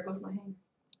 There goes my hanger.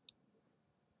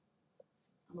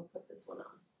 I'm going to put this one on.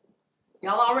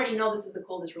 Y'all already know this is the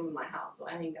coldest room in my house, so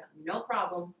I ain't got no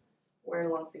problem wearing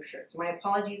long sleeve shirts. My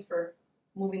apologies for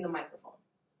moving the microphone.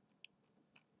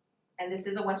 And this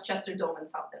is a Westchester Dolman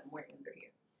top that I'm wearing under here.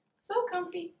 So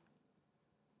comfy.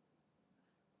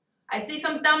 I see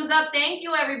some thumbs up. Thank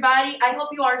you, everybody. I hope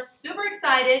you are super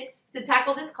excited to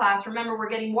tackle this class. Remember, we're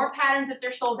getting more patterns if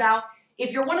they're sold out.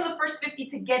 If you're one of the first 50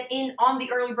 to get in on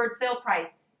the early bird sale price,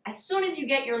 as soon as you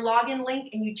get your login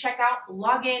link and you check out,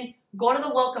 log in, go to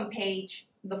the welcome page,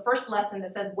 the first lesson that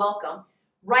says welcome.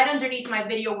 Right underneath my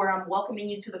video where I'm welcoming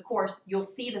you to the course, you'll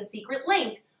see the secret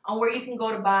link on where you can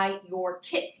go to buy your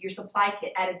kit, your supply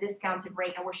kit at a discounted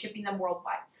rate, and we're shipping them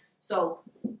worldwide. So,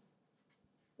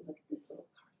 look at this little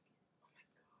cardigan.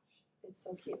 Oh my gosh, it's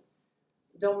so cute.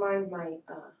 Don't mind my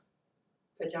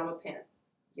pajama pant,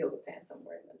 yoga pants I'm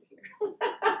wearing under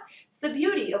here. It's the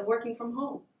beauty of working from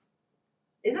home.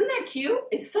 Isn't that cute?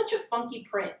 It's such a funky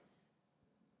print.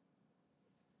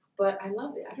 But I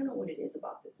love it. I don't know what it is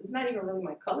about this. It's not even really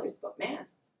my colors, but man.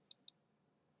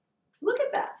 Look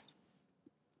at that.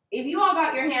 If you all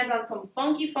got your hands on some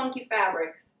funky, funky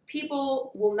fabrics,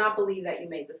 people will not believe that you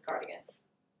made this cardigan.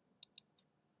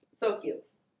 So cute.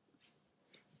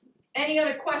 Any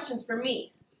other questions for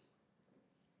me?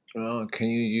 Can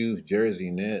you use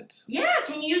jersey knits? Yeah,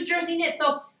 can you use jersey knit?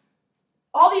 So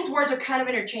all these words are kind of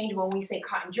interchangeable when we say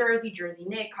cotton jersey, jersey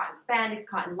knit, cotton spandex,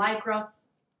 cotton lycra.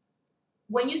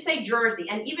 When you say jersey,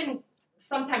 and even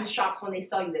sometimes shops when they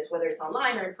sell you this, whether it's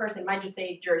online or in person, might just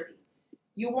say jersey.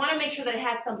 You want to make sure that it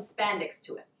has some spandex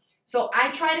to it. So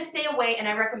I try to stay away, and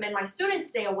I recommend my students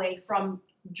stay away from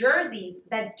jerseys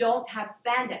that don't have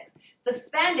spandex. The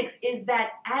spandex is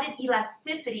that added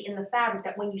elasticity in the fabric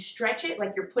that when you stretch it,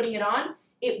 like you're putting it on,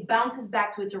 it bounces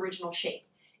back to its original shape.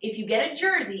 If you get a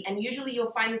jersey, and usually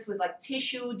you'll find this with like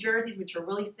tissue jerseys, which are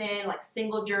really thin, like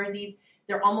single jerseys,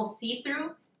 they're almost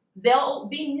see-through. They'll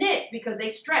be knits because they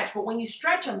stretch, but when you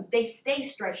stretch them, they stay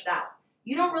stretched out.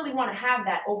 You don't really want to have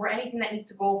that over anything that needs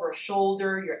to go over a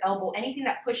shoulder, your elbow, anything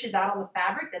that pushes out on the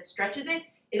fabric that stretches it,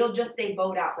 it'll just stay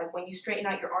bowed out. Like when you straighten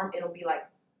out your arm, it'll be like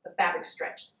the fabric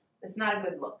stretched. It's not a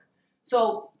good look.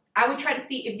 So I would try to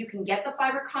see if you can get the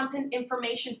fiber content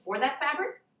information for that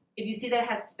fabric. If you see that it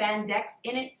has spandex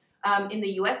in it, in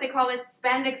the US they call it,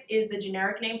 spandex is the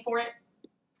generic name for it.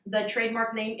 The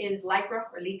trademark name is lycra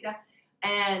or lycra.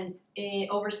 And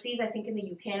overseas, I think in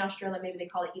the UK and Australia, maybe they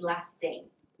call it elastane.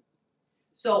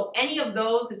 So any of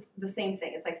those, it's the same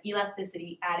thing. It's like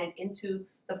elasticity added into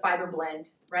the fiber blend,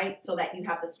 right? So that you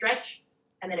have the stretch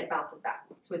and then it bounces back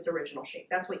to its original shape.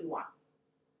 That's what you want.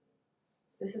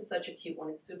 This is such a cute one.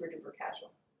 It's super duper casual.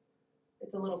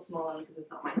 It's a little smaller because it's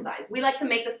not my size. We like to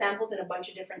make the samples in a bunch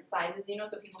of different sizes, you know,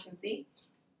 so people can see.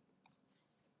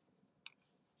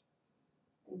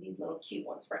 And these little cute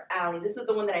ones for Allie. This is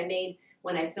the one that I made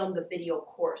when I filmed the video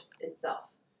course itself.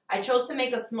 I chose to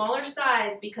make a smaller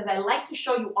size because I like to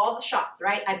show you all the shots,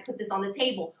 right? I put this on the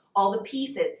table, all the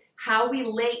pieces, how we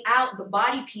lay out the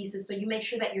body pieces so you make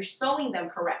sure that you're sewing them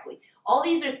correctly. All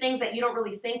these are things that you don't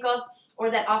really think of, or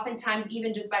that oftentimes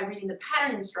even just by reading the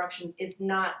pattern instructions, it's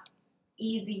not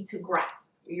easy to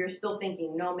grasp. You're still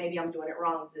thinking, no, maybe I'm doing it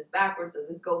wrong. Is this backwards? Does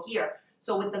this go here?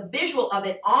 So with the visual of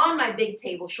it on my big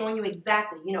table showing you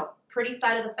exactly, you know, pretty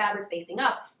side of the fabric facing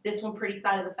up, this one pretty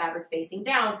side of the fabric facing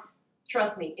down.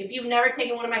 Trust me, if you've never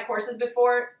taken one of my courses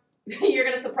before, you're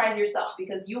going to surprise yourself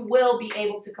because you will be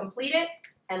able to complete it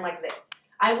and like this.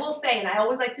 I will say, and I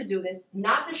always like to do this,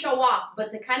 not to show off,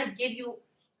 but to kind of give you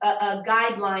a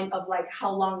guideline of like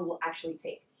how long it will actually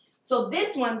take. So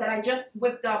this one that I just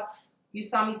whipped up, you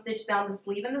saw me stitch down the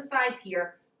sleeve and the sides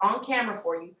here on camera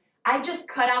for you. I just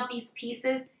cut out these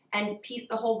pieces and pieced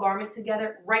the whole garment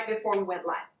together right before we went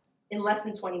live in less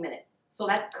than 20 minutes. So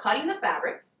that's cutting the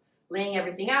fabrics, laying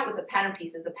everything out with the pattern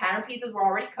pieces. The pattern pieces were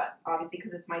already cut, obviously,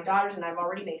 because it's my daughter's and I've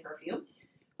already made her a few.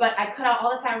 But I cut out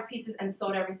all the fabric pieces and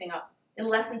sewed everything up in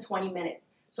less than 20 minutes.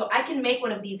 So I can make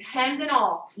one of these hemmed and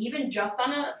all, even just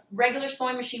on a regular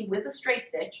sewing machine with a straight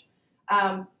stitch,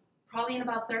 probably in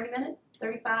about 30 minutes,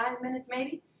 35 minutes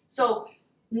maybe. So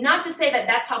not to say that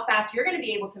that's how fast you're going to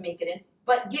be able to make it in,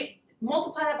 but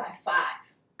multiply that by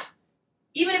 5.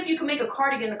 Even if you can make a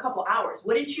cardigan in a couple hours,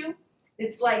 wouldn't you?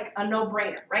 It's like a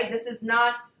no-brainer, right? This is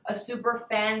not a super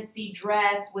fancy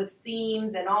dress with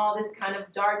seams and all this kind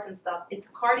of darts and stuff. It's a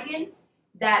cardigan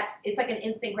that it's like an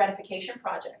instant gratification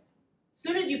project. As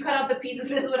soon as you cut out the pieces,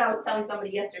 this is what I was telling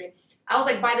somebody yesterday. I was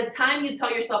like, by the time you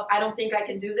tell yourself, I don't think I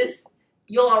can do this,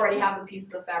 you'll already have the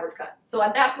pieces of fabric cut. So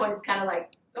at that point, it's kind of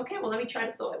like, okay, well, let me try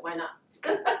to sew it. Why not?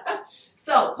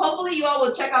 So hopefully you all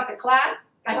will check out the class.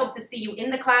 I hope to see you in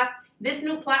the class. This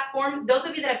new platform, those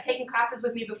of you that have taken classes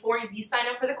with me before, if you sign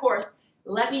up for the course,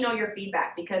 let me know your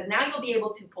feedback because now you'll be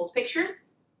able to post pictures,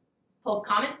 post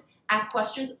comments, ask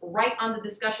questions right on the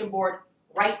discussion board,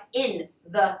 right in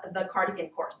the cardigan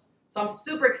course. So I'm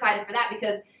super excited for that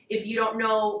because if you don't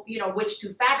know, which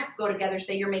two fabrics go together,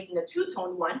 say you're making a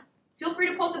two-tone one, feel free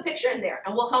to post a picture in there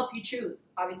and we'll help you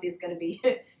choose. Obviously, it's going to be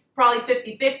probably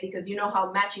 50-50 because you know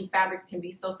how matching fabrics can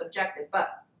be so subjective,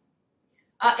 but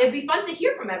it'd be fun to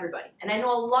hear from everybody. And I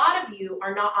know a lot of you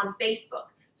are not on Facebook.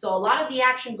 So a lot of the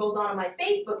action goes on in my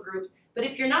Facebook groups, but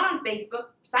if you're not on Facebook,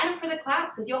 sign up for the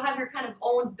class because you'll have your kind of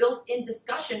own built-in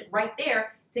discussion right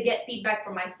there to get feedback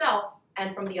from myself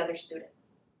and from the other students.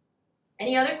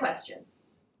 Any other questions?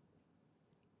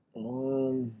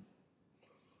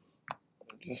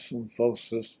 Just some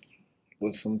folks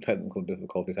with some technical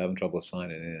difficulties having trouble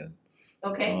signing in.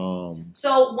 Okay.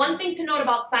 So one thing to note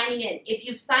about signing in, if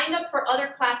you've signed up for other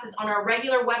classes on our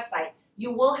regular website,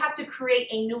 you will have to create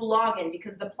a new login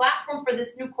because the platform for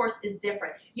this new course is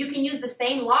different. You can use the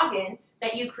same login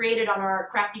that you created on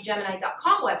our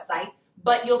CraftyGemini.com website,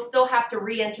 but you'll still have to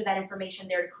re-enter that information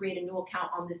there to create a new account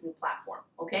on this new platform,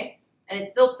 okay? And it's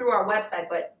still through our website,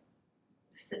 but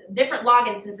different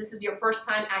login since this is your first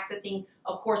time accessing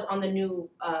a course on the new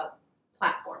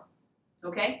platform,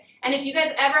 okay? And if you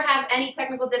guys ever have any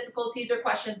technical difficulties or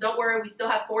questions, don't worry, we still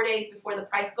have 4 days before the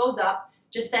price goes up.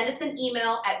 just send us an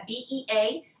email at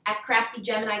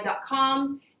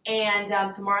bea@craftygemini.com.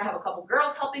 And tomorrow I have a couple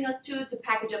girls helping us too to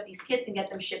package up these kits and get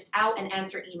them shipped out and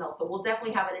answer emails. So we'll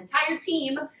definitely have an entire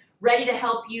team ready to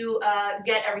help you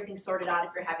get everything sorted out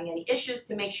if you're having any issues,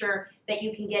 to make sure that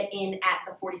you can get in at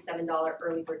the $47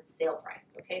 early bird sale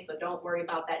price. Okay, so don't worry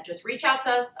about that. Just reach out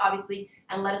to us, obviously,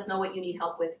 and let us know what you need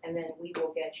help with, and then we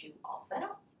will get you all set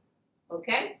up.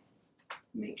 Okay?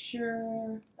 Make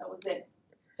sure that was it.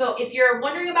 So if you're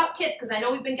wondering about kits, because I know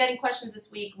we've been getting questions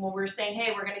this week when we were saying,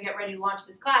 hey, we're going to get ready to launch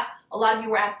this class, a lot of you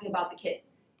were asking about the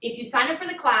kits. If you sign up for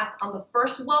the class, on the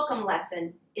first welcome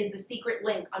lesson is the secret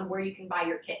link on where you can buy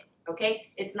your kit.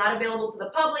 Okay? It's not available to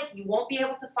the public. You won't be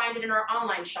able to find it in our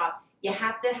online shop. You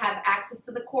have to have access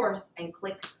to the course and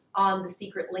click on the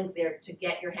secret link there to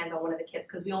get your hands on one of the kits,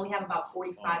 because we only have about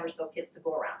 45 or so kits to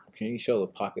go around. Can you show the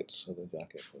pockets of the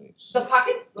jacket, please? The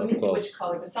pockets? Let me see which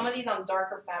color, because some of these on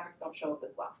darker fabrics don't show up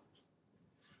as well.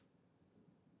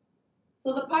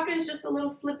 So the pocket is just a little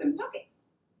slip-in pocket,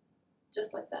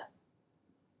 just like that.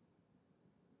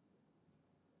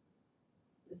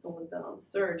 This one was done on the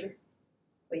serger,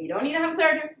 but you don't need to have a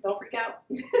serger. Don't freak out.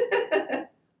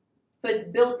 So it's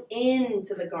built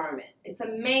into the garment. It's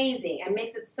amazing and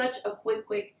makes it such a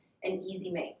quick and easy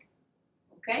make.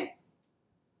 Okay?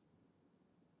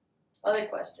 Other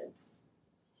questions?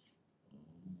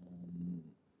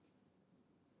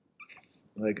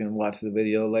 They can watch the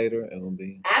video later. It will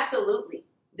be... Absolutely.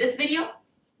 This video,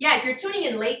 yeah, if you're tuning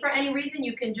in late for any reason,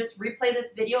 you can just replay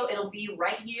this video. It'll be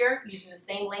right here using the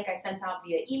same link I sent out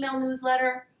via email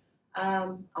newsletter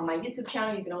on my YouTube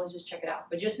channel. You can always just check it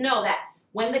out. But just know that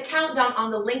when the countdown on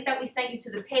the link that we sent you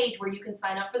to the page where you can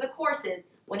sign up for the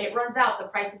courses, when it runs out, the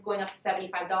price is going up to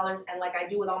 $75. And like I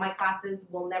do with all my classes,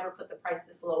 we'll never put the price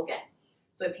this low again.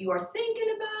 So if you are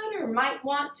thinking about it or might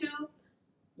want to,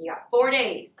 you got 4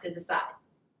 days to decide.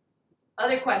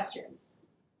 Other questions?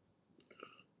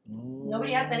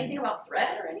 Nobody asked anything about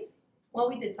thread or anything? Well,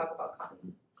 we did talk about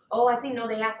cotton. Oh, I think, no,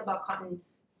 they asked about cotton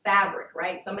fabric,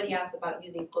 right? Somebody asked about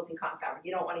using quilting cotton fabric.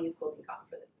 You don't want to use quilting cotton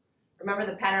for this. Remember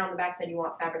the pattern on the back said you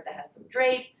want fabric that has some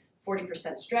drape,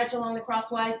 40% stretch along the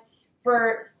crosswise.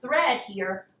 For thread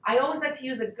here, I always like to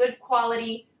use a good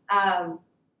quality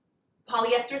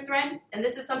polyester thread. And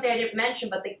this is something I didn't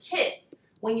mention, but the kits,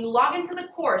 when you log into the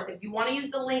course, if you want to use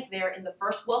the link there in the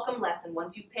first welcome lesson,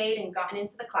 once you've paid and gotten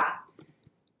into the class,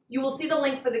 you will see the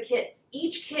link for the kits.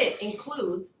 Each kit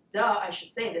includes, I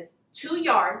should say this, 2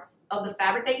 yards of the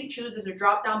fabric that you choose. There's a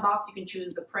drop-down box. You can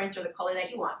choose the print or the color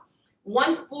that you want.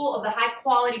 1 spool of the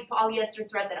high-quality polyester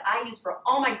thread that I use for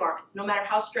all my garments, no matter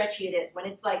how stretchy it is. When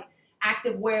it's like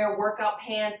active wear, workout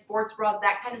pants, sports bras,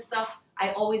 that kind of stuff, I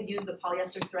always use the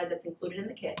polyester thread that's included in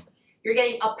the kit. You're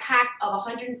getting a pack of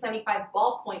 175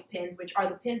 ballpoint pins, which are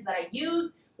the pins that I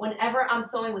use whenever I'm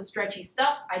sewing with stretchy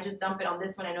stuff. I just dump it on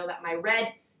this one. I know that my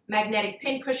red magnetic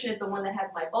pin cushion is the one that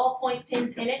has my ballpoint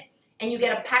pins in it. And you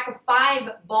get a pack of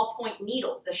 5 ballpoint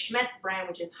needles, the Schmetz brand,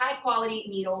 which is high-quality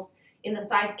needles in the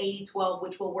size 80-12,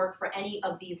 which will work for any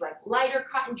of these like lighter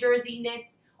cotton jersey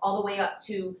knits, all the way up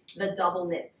to the double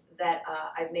knits that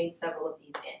I've made several of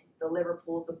these in. The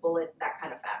Liverpools, the Bullet, that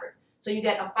kind of fabric. So you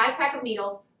get a 5-pack of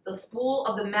needles, the spool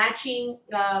of the matching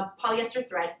polyester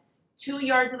thread, 2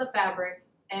 yards of the fabric,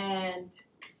 and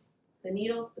the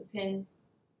needles, the pins,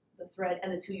 the thread,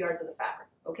 and the 2 yards of the fabric.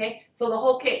 Okay? So the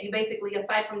whole kit, you basically,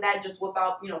 aside from that, just whip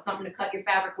out, something to cut your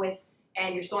fabric with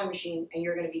and your sewing machine, and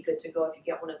you're going to be good to go if you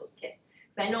get one of those kits.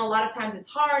 Because I know a lot of times it's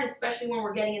hard, especially when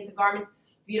we're getting into garments,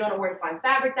 if you don't know where to find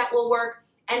fabric that will work.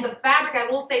 And the fabric, I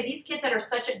will say, these kits that are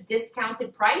such a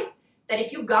discounted price, that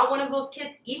if you got one of those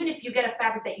kits, even if you get a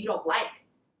fabric that you don't like,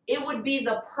 it would be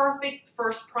the perfect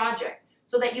first project,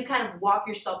 so that you kind of walk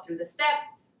yourself through the steps,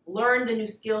 learn the new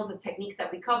skills, the techniques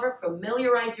that we cover,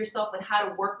 familiarize yourself with how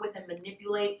to work with and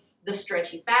manipulate the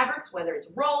stretchy fabrics, whether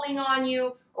it's rolling on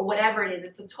you or whatever it is.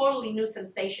 It's a totally new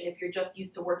sensation if you're just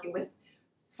used to working with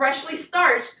freshly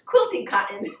starched quilting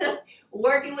cotton.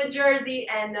 Working with jersey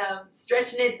and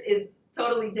stretch knits is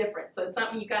totally different. So it's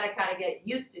something you gotta kind of get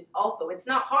used to also. It's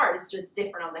not hard, it's just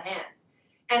different on the hands.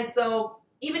 And so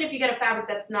even if you get a fabric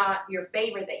that's not your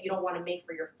favorite, that you don't want to make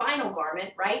for your final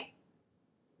garment, right?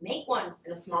 Make one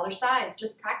in a smaller size,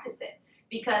 just practice it.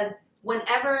 Because when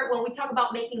we talk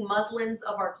about making muslins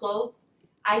of our clothes,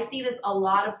 I see this a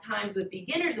lot of times with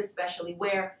beginners especially,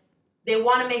 where they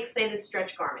want to make, say, this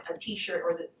stretch garment, a t-shirt,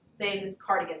 or say this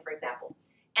cardigan, for example.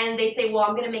 And they say, well,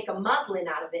 I'm going to make a muslin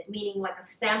out of it, meaning like a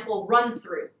sample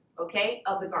run-through, okay,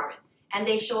 of the garment. And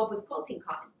they show up with quilting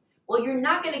cotton. Well, you're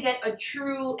not going to get a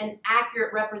true and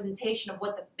accurate representation of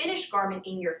what the finished garment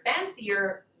in your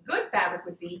fancier good fabric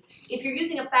would be if you're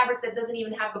using a fabric that doesn't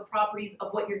even have the properties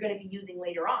of what you're going to be using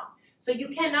later on. So you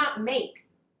cannot make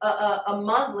a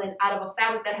muslin out of a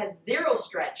fabric that has zero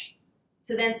stretch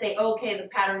to then say, okay, the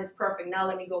pattern is perfect, now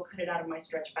let me go cut it out of my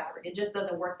stretch fabric. It just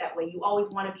doesn't work that way. You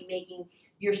always want to be making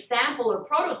your sample or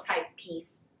prototype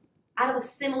piece out of a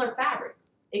similar fabric.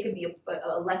 It could be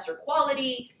a lesser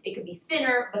quality, it could be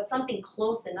thinner, but something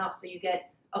close enough so you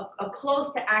get a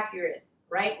close to accurate,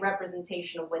 right,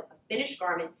 representation of what the finished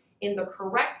garment in the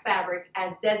correct fabric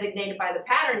as designated by the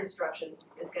pattern instructions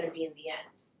is going to be in the end.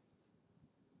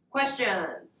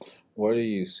 Questions? Where do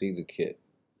you see the kit?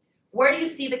 Where do you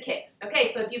see the kit?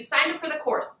 Okay, so if you've signed up for the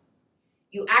course,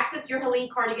 you access your Helene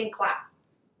Cardigan class.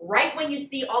 Right when you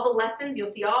see all the lessons, you'll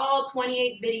see all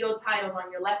 28 video titles on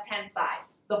your left-hand side.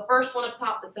 The first one up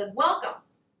top that says, welcome.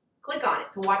 Click on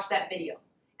it to watch that video.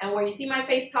 And where you see my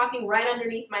face talking, right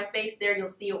underneath my face there, you'll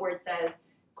see it where it says,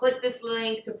 click this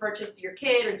link to purchase your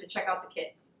kit or to check out the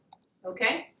kits.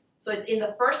 Okay? So it's in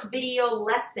the first video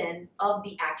lesson of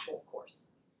the actual course.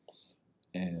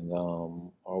 And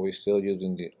are we still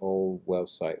using the old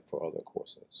website for other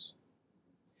courses?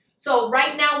 So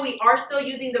right now we are still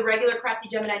using the regular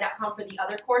CraftyGemini.com for the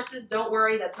other courses. Don't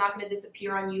worry, that's not going to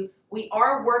disappear on you. We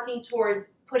are working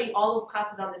towards putting all those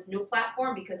classes on this new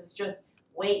platform because it's just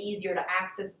way easier to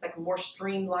access. It's like a more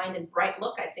streamlined and bright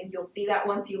look. I think you'll see that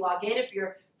once you log in if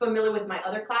you're familiar with my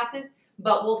other classes.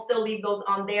 But we'll still leave those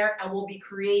on there, and we'll be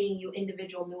creating you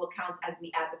individual new accounts as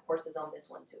we add the courses on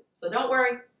this one too. So don't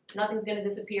worry, nothing's going to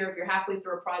disappear. If you're halfway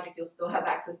through a project, you'll still have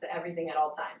access to everything at all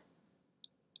times.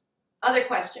 Other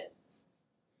questions?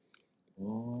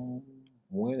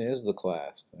 When is the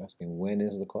class? They're asking, when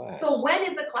is the class? So when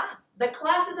is the class? The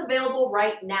class is available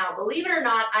right now. Believe it or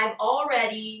not, I've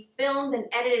already filmed and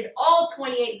edited all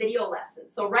 28 video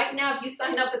lessons. So right now, if you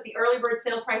sign up at the early bird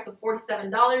sale price of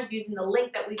 $47 using the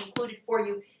link that we've included for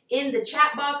you in the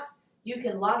chat box, you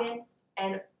can log in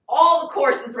and all the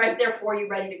courses right there for you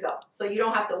ready to go. So you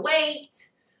don't have to wait.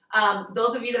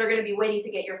 Those of you that are going to be waiting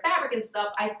to get your fabric and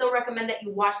stuff, I still recommend that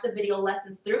you watch the video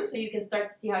lessons through so you can start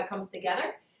to see how it comes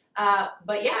together.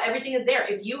 But yeah, everything is there.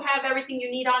 If you have everything you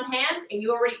need on hand and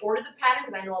you already ordered the pattern,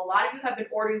 because I know a lot of you have been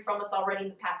ordering from us already in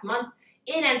the past months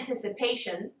in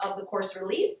anticipation of the course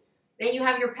release, then you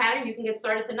have your pattern. You can get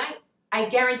started tonight. I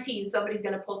guarantee you somebody's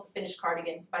going to post a finished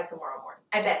cardigan by tomorrow morning.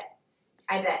 I bet.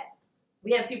 I bet.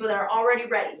 We have people that are already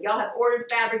ready. Y'all have ordered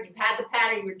fabric. You've had the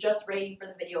pattern. You're just waiting for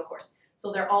the video course.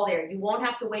 So they're all there. You won't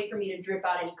have to wait for me to drip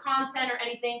out any content or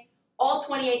anything. All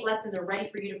 28 lessons are ready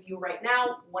for you to view right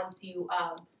now once you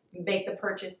make the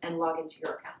purchase and log into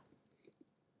your account.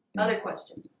 Other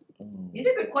questions? These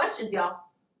are good questions, y'all.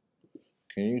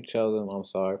 Can you tell them I'm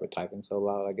sorry for typing so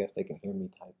loud? I guess they can hear me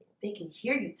typing. They can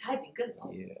hear you typing. Good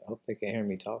Lord. Yeah, I hope they can hear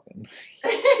me talking.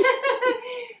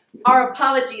 Our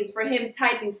apologies for him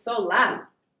typing so loud.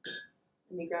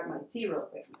 Let me grab my tea real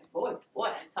quick. My voice, boy,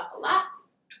 I talk a lot.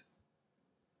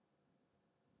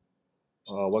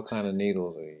 What kind of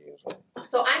needles are you using?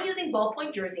 So I'm using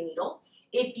ballpoint jersey needles.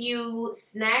 If you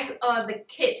snag the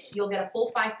kit, you'll get a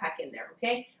full 5-pack in there,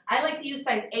 okay? I like to use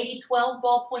size 80-12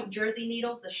 ballpoint jersey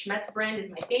needles. The Schmetz brand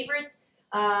is my favorite.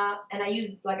 And I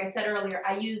use, like I said earlier,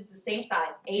 I use the same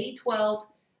size, 80-12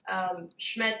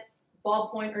 Schmetz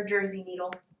ballpoint or jersey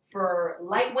needle for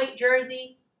lightweight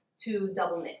jersey to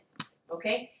double knits,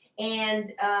 okay? And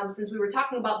since we were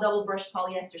talking about double brush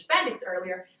polyester spandex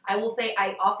earlier, I will say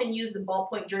I often use the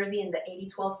ballpoint jersey in the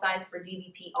 80-12 size for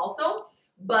DVP also.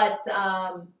 But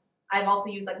I've also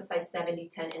used like a size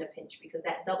 70-10 in a pinch because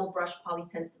that double brush poly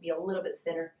tends to be a little bit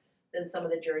thinner than some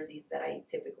of the jerseys that I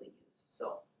typically use.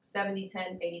 So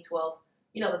 70-10, 80-12.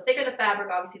 You know, the thicker the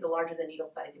fabric, obviously the larger the needle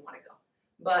size you want to go.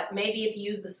 But maybe if you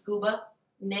use the scuba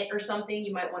knit or something,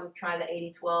 you might want to try the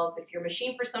 80-12. If your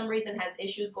machine for some reason has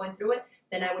issues going through it,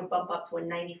 then I would bump up to a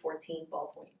 90-14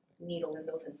 ballpoint needle in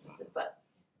those instances. But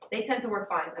they tend to work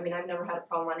fine. I mean, I've never had a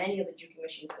problem on any of the juking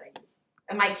machines that I use.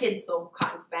 And my kids sew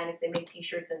cotton spandex. They make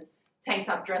t-shirts and tank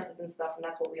top dresses and stuff, and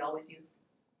that's what we always use.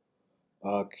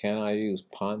 Can I use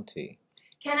Ponte?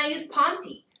 Can I use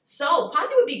Ponte? So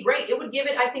Ponte would be great. It would give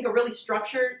it, I think, a really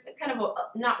structured, kind of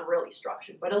a, not really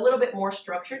structured, but a little bit more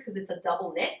structured because it's a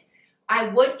double knit. I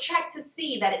would check to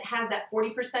see that it has that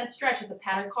 40% stretch that the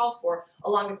pattern calls for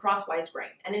along the crosswise grain.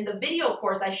 And in the video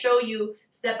course, I show you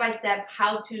step-by-step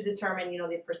how to determine, you know,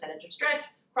 the percentage of stretch,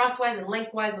 crosswise and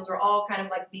lengthwise. Those are all kind of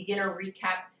like beginner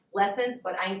recap lessons,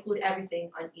 but I include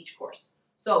everything on each course.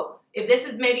 So if this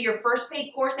is maybe your first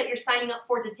paid course that you're signing up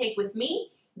for to take with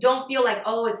me, don't feel like,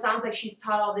 oh, it sounds like she's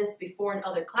taught all this before in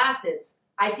other classes.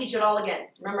 I teach it all again.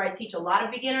 Remember, I teach a lot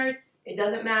of beginners. It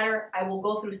doesn't matter. I will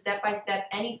go through step by step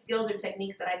any skills or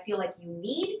techniques that I feel like you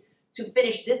need to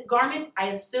finish this garment, I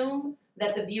assume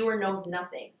that the viewer knows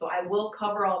nothing. So I will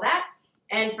cover all that.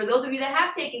 And for those of you that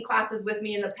have taken classes with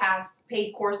me in the past,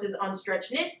 paid courses on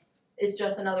stretch knits, is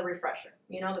just another refresher.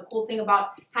 You know, the cool thing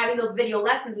about having those video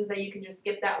lessons is that you can just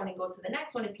skip that one and go to the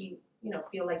next one if you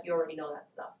feel like you already know that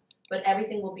stuff. But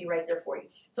everything will be right there for you.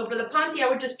 So for the Ponte, I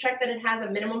would just check that it has a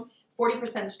minimum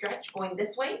 40% stretch going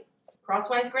this way,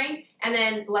 crosswise grain. And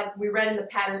then, like we read in the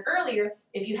pattern earlier,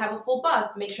 if you have a full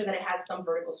bust, make sure that it has some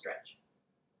vertical stretch.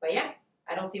 But yeah,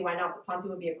 I don't see why not. The Ponte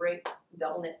would be a great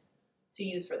double knit to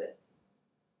use for this.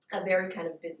 A very kind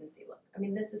of businessy look. I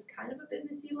mean, this is kind of a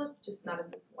businessy look, just not in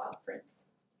this wild print.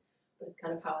 But it's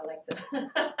kind of how I like to.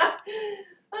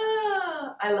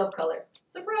 I love color.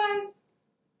 Surprise!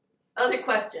 Other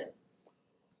questions?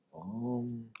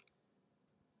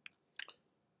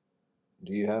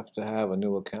 Do you have to have a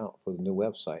new account for the new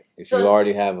website if you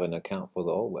already have an account for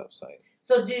the old website?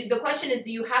 So the question is,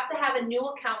 do you have to have a new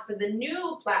account for the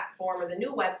new platform or the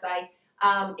new website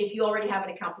if you already have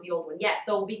an account for the old one? Yes.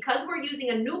 So because we're using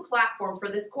a new platform for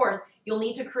this course, you'll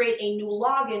need to create a new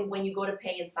login when you go to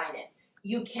pay and sign in.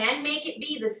 You can make it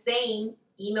be the same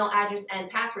email address and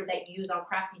password that you use on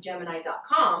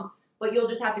CraftyGemini.com, but you'll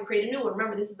just have to create a new one.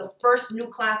 Remember, this is the first new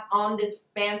class on this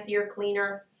fancier,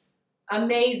 cleaner,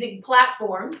 amazing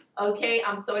platform. Okay,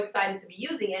 I'm so excited to be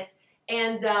using it.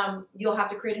 And you'll have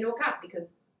to create a new account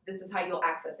because this is how you'll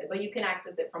access it. But you can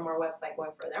access it from our website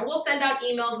going further. And we'll send out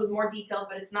emails with more details,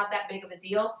 but it's not that big of a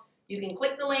deal. You can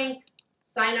click the link,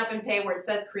 sign up and pay where it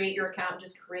says create your account.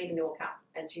 Just create a new account.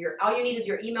 And all you need is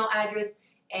your email address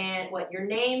and your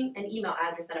name and email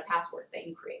address and a password that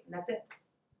you create. And that's it.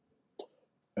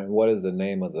 And what is the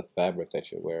name of the fabric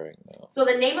that you're wearing now? So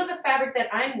the name of the fabric that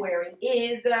I'm wearing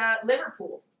is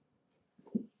Liverpool.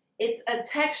 It's a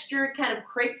textured kind of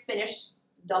crepe finish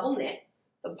double knit.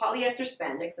 It's a polyester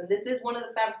spandex, and this is one of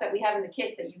the fabrics that we have in the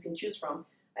kits that you can choose from.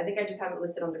 I think I just have it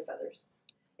listed under feathers.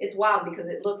 It's wild because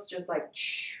it looks just like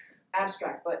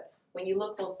abstract, but when you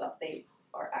look close up, they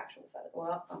are actual feathers.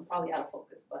 Well, I'm probably out of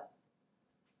focus, but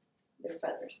they're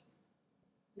feathers.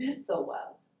 This is so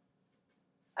wild.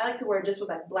 I like to wear it just with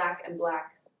like black, and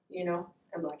black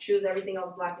shoes, everything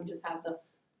else black, and just have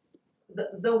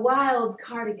the wild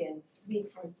cardigan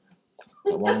speak for itself.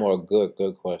 One more good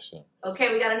question.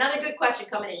 Okay, we got another good question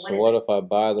coming in. So what if I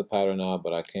buy the pattern now,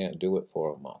 but I can't do it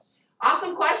for a month?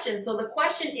 Awesome question. So the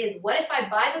question is, what if I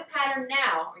buy the pattern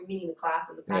now? Are you meaning the class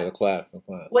or the pattern? Yeah, the class.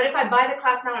 What if I buy the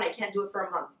class now and I can't do it for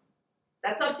a month?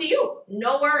 That's up to you.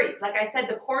 No worries. Like I said,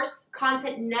 the course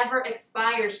content never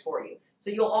expires for you. So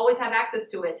you'll always have access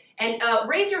to it. And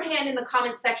raise your hand in the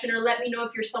comment section or let me know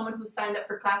if you're someone who signed up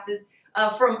for classes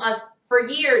from us for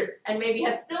years and maybe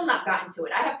have still not gotten to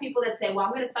it. I have people that say, well,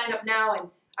 I'm going to sign up now and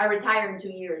I retire in 2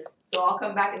 years. So I'll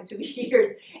come back in 2 years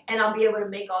and I'll be able to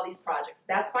make all these projects.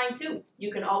 That's fine too. You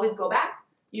can always go back.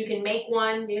 You can make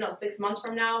one, 6 months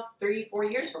from now, 3, 4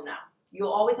 years from now. You'll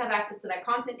always have access to that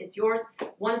content. It's yours.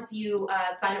 Once you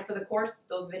sign up for the course,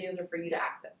 those videos are for you to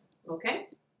access. Okay?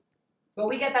 But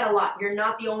we get that a lot. You're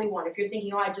not the only one. If you're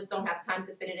thinking, oh, I just don't have time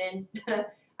to fit it in,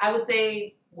 I would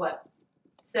say,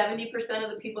 70% of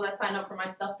the people that sign up for my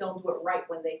stuff don't do it right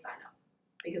when they sign up.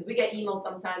 Because we get emails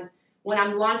sometimes when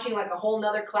I'm launching like a whole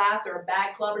nother class or a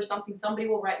bag club or something, somebody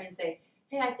will write me and say,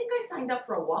 hey, I think I signed up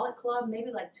for a wallet club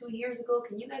maybe like 2 years ago.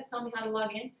 Can you guys tell me how to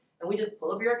log in? And we just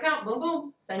pull up your account, boom,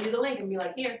 boom, send you the link and be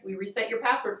like, here, we reset your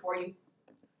password for you.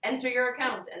 Enter your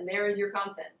account and there is your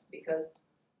content because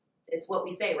it's what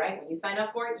we say, right? When you sign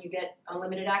up for it, you get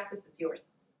unlimited access. It's yours.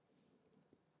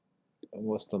 And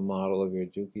what's the model of your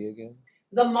Juki again?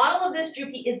 The model of this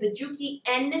Juki is the Juki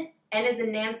N as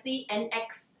in Nancy,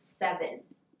 NX7.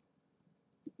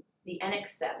 The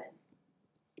NX7.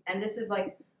 And this is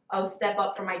like a step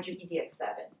up from my Juki DX7.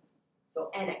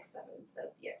 So NX7 instead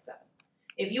of DX7.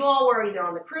 If you all were either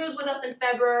on the cruise with us in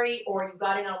February or you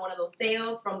got in on one of those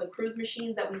sales from the cruise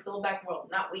machines that we sold back, well,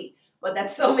 not we, but that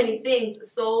so many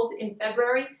things sold in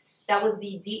February, that was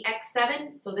the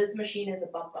DX7. So this machine is a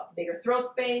bump up. Bigger throat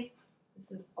space.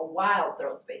 This is a wild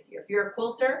throat space here. If you're a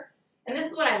quilter, and this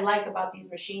is what I like about these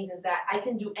machines is that I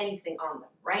can do anything on them,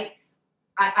 right?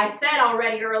 I said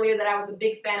already earlier that I was a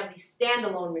big fan of these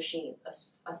standalone machines,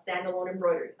 a standalone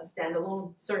embroidery, a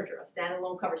standalone serger, a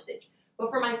standalone cover stitch.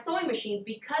 But for my sewing machine,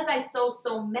 because I sew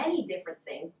so many different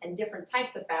things and different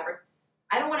types of fabric,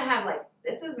 I don't want to have like,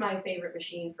 this is my favorite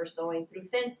machine for sewing through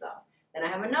thin stuff. Then I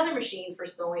have another machine for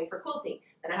sewing for quilting.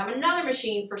 Then I have another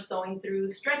machine for sewing through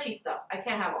stretchy stuff. I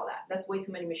can't have all that. That's way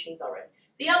too many machines already.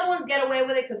 The other ones get away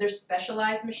with it because they're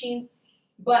specialized machines.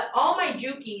 But all my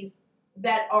Jukis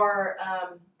that are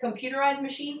computerized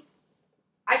machines,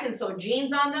 I can sew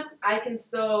jeans on them. I can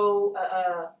sew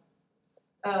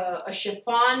a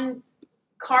chiffon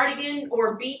cardigan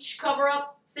or beach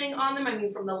cover-up thing on them. I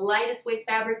mean, from the lightest weight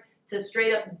fabric to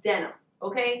straight up denim,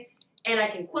 okay? And I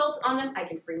can quilt on them. I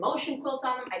can free motion quilt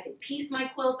on them. I can piece my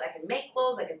quilts. I can make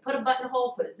clothes. I can put a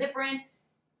buttonhole, put a zipper in.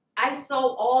 I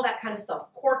sew all that kind of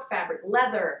stuff. Cork fabric,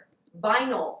 leather,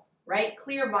 vinyl, right?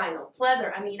 Clear vinyl,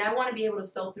 pleather. I mean, I want to be able to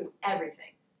sew through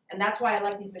everything. And that's why I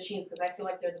like these machines, because I feel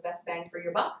like they're the best bang for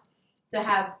your buck to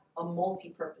have a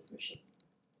multi-purpose machine,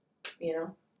 you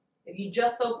know? If you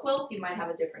just sew quilts, you might have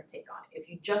a different take on it. If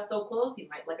you just sew clothes, you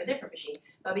might like a different machine.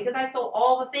 But because I sew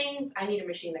all the things, I need a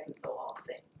machine that can sew all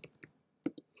the things.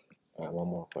 All right, one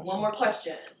more question. One more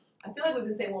question. I feel like we've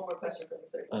been saying one more question for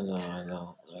the 30 minutes. I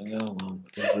know.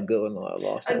 This is a good one. No, I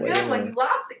lost it. A good one. You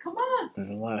lost it. Come on. There's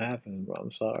a lot happening, bro. I'm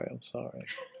sorry.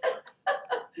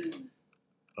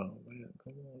 Oh, man.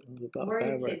 Come on. Where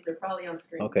are your kids? They're probably on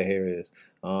screen. Okay, here it is.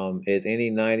 Is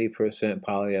any 90%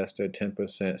 polyester, 10%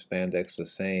 spandex the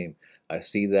same? I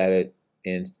see that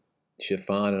in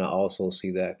chiffon, and I also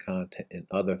see that content in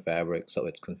other fabrics, so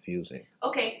it's confusing.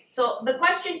 Okay, so the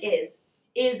question is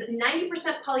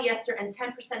 90% polyester and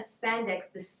 10%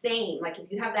 spandex the same? Like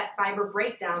if you have that fiber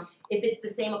breakdown, if it's the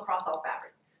same across all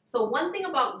fabrics. So one thing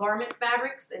about garment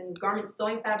fabrics and garment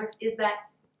sewing fabrics is that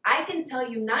I can tell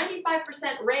you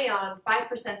 95% rayon, 5%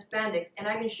 spandex, and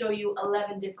I can show you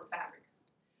 11 different fabrics.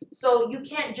 So you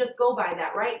can't just go by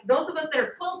that, right? Those of us that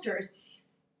are quilters,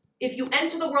 if you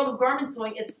enter the world of garment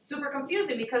sewing, it's super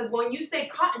confusing because when you say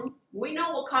cotton, we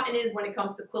know what cotton is when it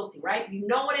comes to quilting, right? You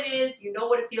know what it is, you know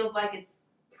what it feels like. It's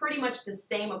pretty much the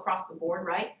same across the board,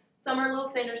 right? Some are a little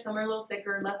thinner, some are a little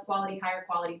thicker, less quality, higher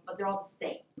quality, but they're all the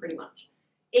same, pretty much.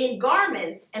 In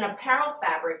garments and apparel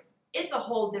fabric, it's a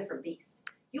whole different beast.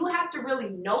 You have to really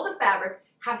know the fabric,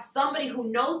 have somebody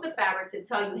who knows the fabric to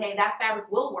tell you, hey, that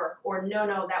fabric will work, or no,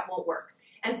 that won't work.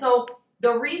 And so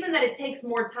the reason that it takes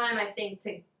more time, I think,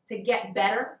 to get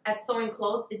better at sewing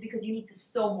clothes is because you need to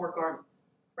sew more garments,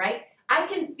 right? I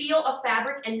can feel a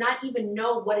fabric and not even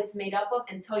know what it's made up of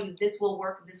and tell you this will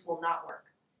work, this will not work,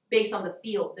 based on the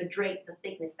feel, the drape, the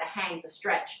thickness, the hang, the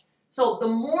stretch. So the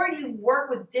more you work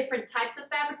with different types of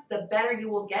fabrics, the better you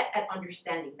will get at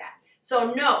understanding that.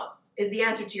 So no is the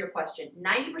answer to your question.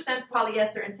 90%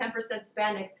 polyester and 10%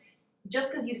 spandex,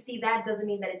 just because you see that doesn't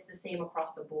mean that it's the same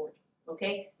across the board,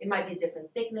 okay? It might be a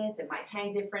different thickness, it might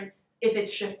hang different. If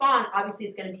it's chiffon, obviously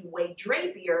it's going to be way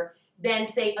drapier than,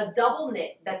 say, a double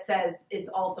knit that says it's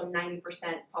also 90%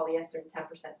 polyester and 10%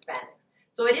 spandex.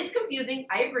 So it is confusing,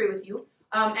 I agree with you,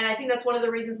 and I think that's one of the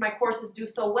reasons my courses do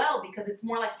so well, because it's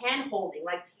more like hand-holding.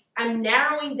 Like, I'm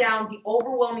narrowing down the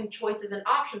overwhelming choices and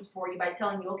options for you by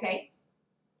telling you, okay,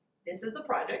 this is the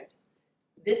project.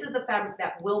 This is the fabric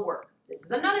that will work. This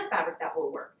is another fabric that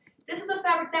will work. This is a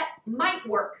fabric that might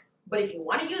work, but if you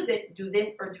want to use it, do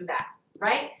this or do that,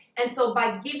 right? And so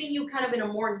by giving you kind of in a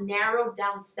more narrowed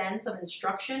down sense of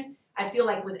instruction, I feel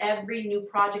like with every new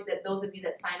project that those of you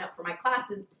that sign up for my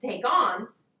classes take on,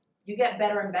 you get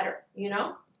better and better, you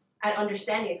know, at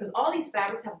understanding it. Because all these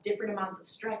fabrics have different amounts of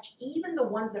stretch, even the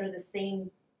ones that are the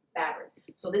same fabric.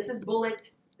 So this is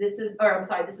bullet. This is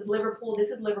Liverpool, and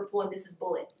this is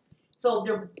bullet. So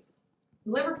they're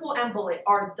Liverpool and bullet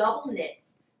are double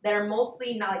knits that are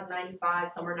mostly not like 95,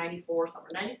 some are 94, some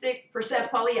are 96%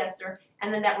 polyester,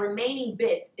 and then that remaining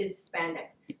bit is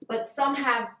spandex. But some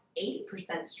have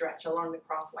 80% stretch along the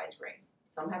crosswise grain.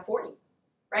 Some have 40,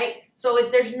 right? So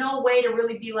there's no way to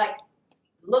really be like,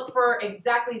 look for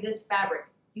exactly this fabric.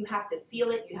 You have to feel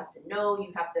it, you have to know,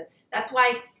 you have to, that's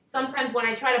why sometimes when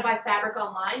I try to buy fabric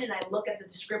online and I look at the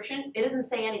description, it doesn't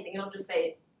say anything. It'll just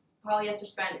say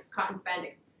polyester spandex, cotton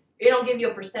spandex. It don't give you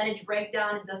a percentage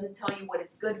breakdown. It doesn't tell you what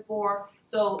it's good for.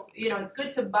 So, you know, it's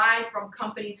good to buy from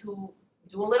companies who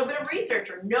do a little bit of research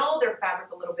or know their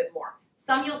fabric a little bit more.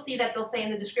 Some you'll see that they'll say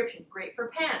in the description, great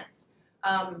for pants,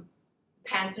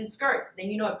 pants and skirts. Then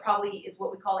you know it probably is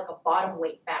what we call like a bottom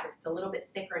weight fabric. It's a little bit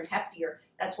thicker and heftier.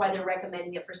 That's why they're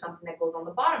recommending it for something that goes on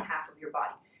the bottom half of your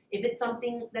body. If it's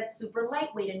something that's super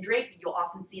lightweight and drapey, you'll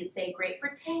often see it say great for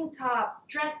tank tops,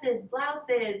 dresses,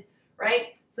 blouses,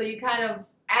 right? So you kind of,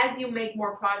 as you make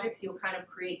more projects, you'll kind of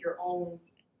create your own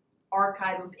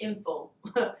archive of info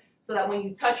so that when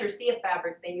you touch or see a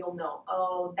fabric, then you'll know,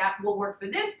 oh, that will work for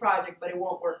this project, but it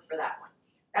won't work for that one.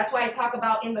 That's why I talk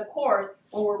about in the course,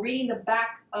 when we're reading the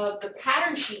back of the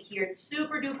pattern sheet here, it's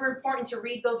super duper important to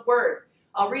read those words.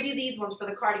 I'll read you these ones for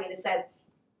the cardigan. It says,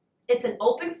 it's an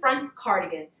open front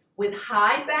cardigan with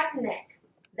high back neck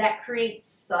that creates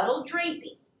subtle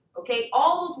draping. Okay,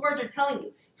 all those words are telling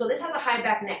you. So this has a high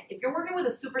back neck. If you're working with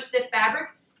a super stiff fabric,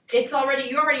 you're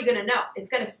already gonna know. It's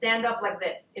gonna stand up like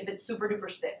this if it's super duper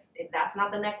stiff. If that's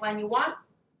not the neckline you want,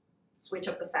 switch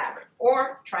up the fabric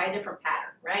or try a different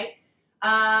pattern, right?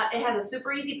 It has a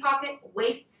super easy pocket,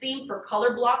 waist seam for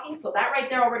color blocking. So that right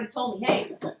there already told me,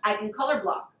 hey, I can color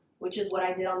block, which is what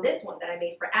I did on this one that I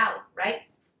made for Allie, right?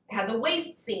 It has a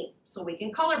waist seam, so we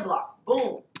can color block.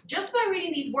 Boom. Just by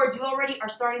reading these words, you already are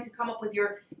starting to come up with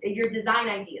your design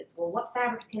ideas. Well, what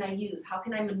fabrics can I use? How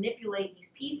can I manipulate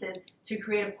these pieces to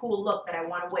create a cool look that I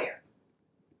want to wear?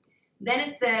 Then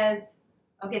it says,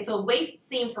 okay, so waist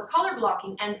seam for color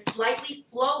blocking and slightly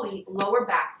flowy lower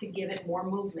back to give it more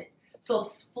movement. So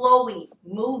flowy,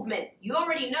 movement. You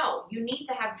already know you need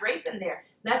to have drape in there.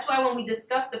 That's why when we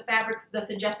discuss the fabrics, the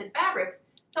suggested fabrics,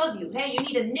 it tells you, hey, you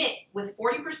need a knit with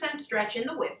 40% stretch in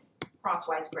the width,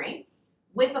 crosswise grain,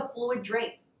 with a fluid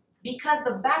drape. Because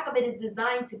the back of it is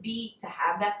designed to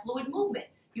have that fluid movement.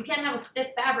 You can't have a stiff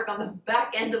fabric on the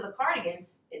back end of the cardigan.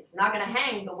 It's not going to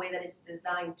hang the way that it's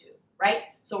designed to, right?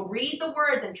 So read the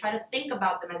words and try to think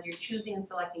about them as you're choosing and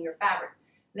selecting your fabrics.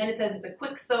 Then it says it's a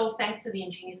quick sew thanks to the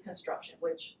ingenious construction,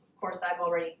 which, of course, I've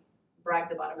already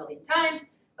bragged about a million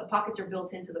times. The pockets are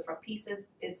built into the front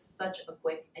pieces. It's such a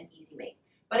quick and easy make.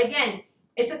 But again,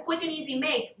 it's a quick and easy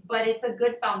make, but it's a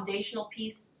good foundational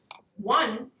piece,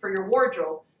 one, for your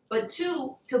wardrobe, but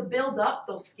two, to build up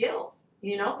those skills,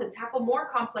 you know, to tackle more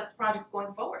complex projects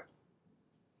going forward.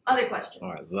 Other questions? All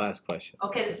right, the last question.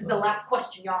 Okay, this is the last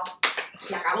question, y'all.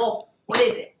 Se acabó. What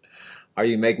is it? Are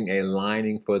you making a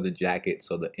lining for the jacket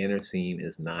so the inner seam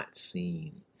is not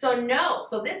seen? So no.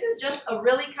 So this is just a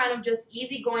really kind of just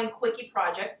easygoing, quickie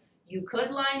project. You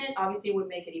could line it. Obviously, it would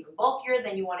make it even bulkier.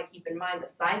 Then you want to keep in mind the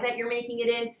size that you're making it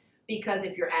in, because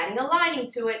if you're adding a lining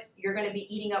to it, you're going to be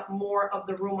eating up more of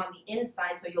the room on the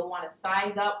inside. So you'll want to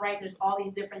size up, right? There's all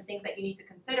these different things that you need to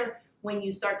consider when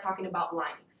you start talking about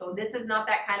lining. So this is not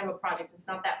that kind of a project. It's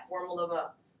not that formal of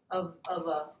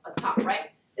a top,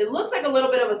 right? It looks like a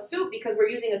little bit of a suit because we're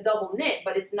using a double knit,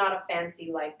 but it's not a fancy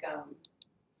like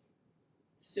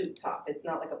suit top. It's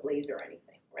not like a blazer or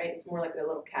anything, right? It's more like a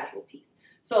little casual piece.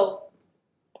 So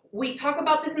we talk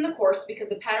about this in the course because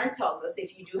the pattern tells us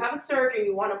if you do have a serge and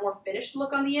you want a more finished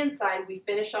look on the inside, we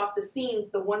finish off the seams,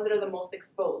 the ones that are the most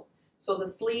exposed. So the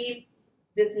sleeves,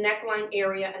 this neckline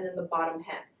area, and then the bottom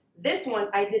hem. This one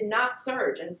I did not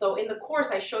serge, and so in the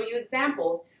course I show you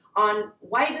examples on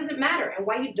why it doesn't matter and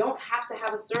why you don't have to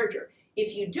have a serger.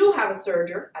 If you do have a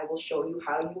serger, I will show you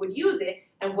how you would use it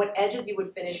and what edges you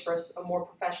would finish for a more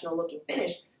professional looking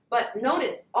finish. But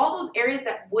notice, all those areas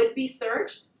that would be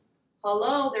serged,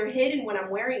 hello, they're hidden when I'm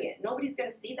wearing it. Nobody's going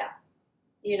to see that,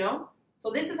 you know?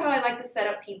 So this is how I like to set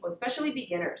up people, especially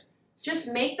beginners. Just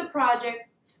make the project,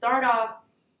 start off,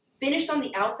 finish on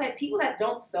the outside. People that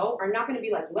don't sew are not going to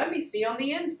be like, let me see on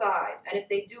the inside. And if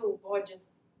they do, boy,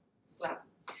 just slap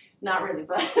them. Not really,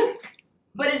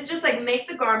 but it's just like make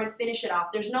the garment, finish it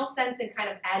off. There's no sense in kind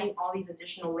of adding all these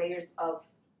additional layers of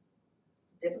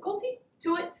difficulty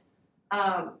to it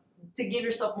to give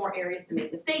yourself more areas to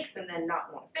make mistakes and then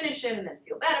not want to finish it and then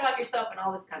feel bad about yourself and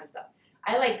all this kind of stuff.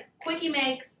 I like quickie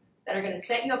makes that are going to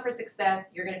set you up for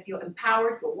success. You're going to feel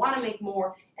empowered. You'll want to make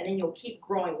more, and then you'll keep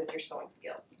growing with your sewing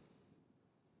skills.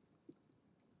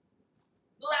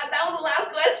 That was the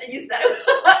last question. You said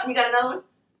it. You got another one?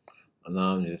 No,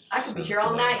 I'm just... I could be here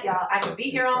all night, y'all. I could be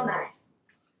here all night.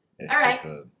 Yes, all right.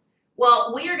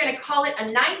 Well, we are going to call it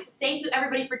a night. Thank you,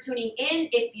 everybody, for tuning in.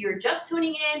 If you're just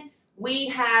tuning in, we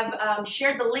have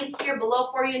shared the link here below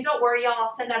for you. And don't worry, y'all. I'll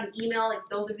send out an email if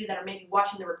those of you that are maybe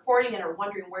watching the recording and are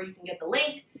wondering where you can get the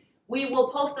link. We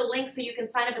will post the link so you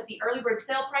can sign up at the early bird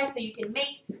sale price so you can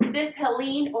make this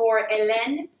Helene or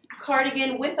Helene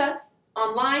cardigan with us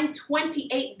online.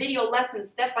 28 video lessons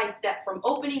step by step from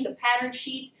opening the pattern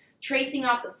sheet, tracing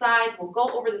out the size. We'll go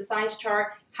over the size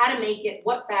chart, how to make it,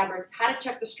 what fabrics, how to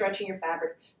check the stretch in your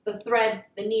fabrics, the thread,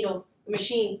 the needles, the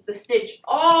machine, the stitch,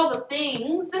 all the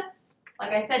things.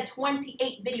 Like I said,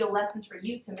 28 video lessons for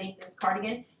you to make this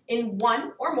cardigan in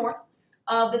one or more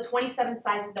of the 27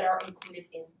 sizes that are included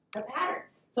in the pattern.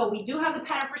 So we do have the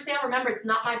pattern for sale. Remember, it's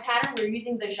not my pattern. We're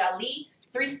using the Jali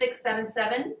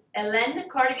 3677 Helene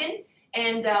cardigan.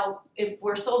 And if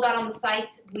we're sold out on the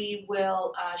site, we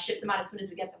will ship them out as soon as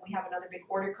we get them. We have another big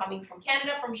order coming from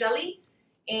Canada, from Jali.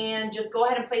 And just go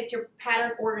ahead and place your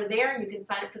pattern order there, and you can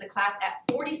sign up for the class at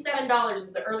 $47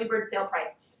 is the early bird sale price.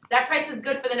 That price is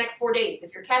good for the next 4 days.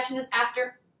 If you're catching this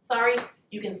after, sorry,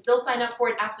 you can still sign up for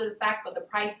it after the fact, but the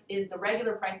price is the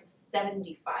regular price of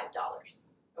 $75.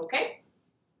 Okay?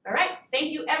 All right.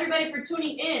 Thank you, everybody, for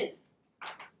tuning in.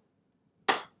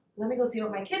 Let me go see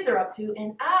what my kids are up to,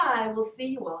 and I will see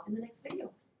you all in the next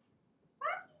video.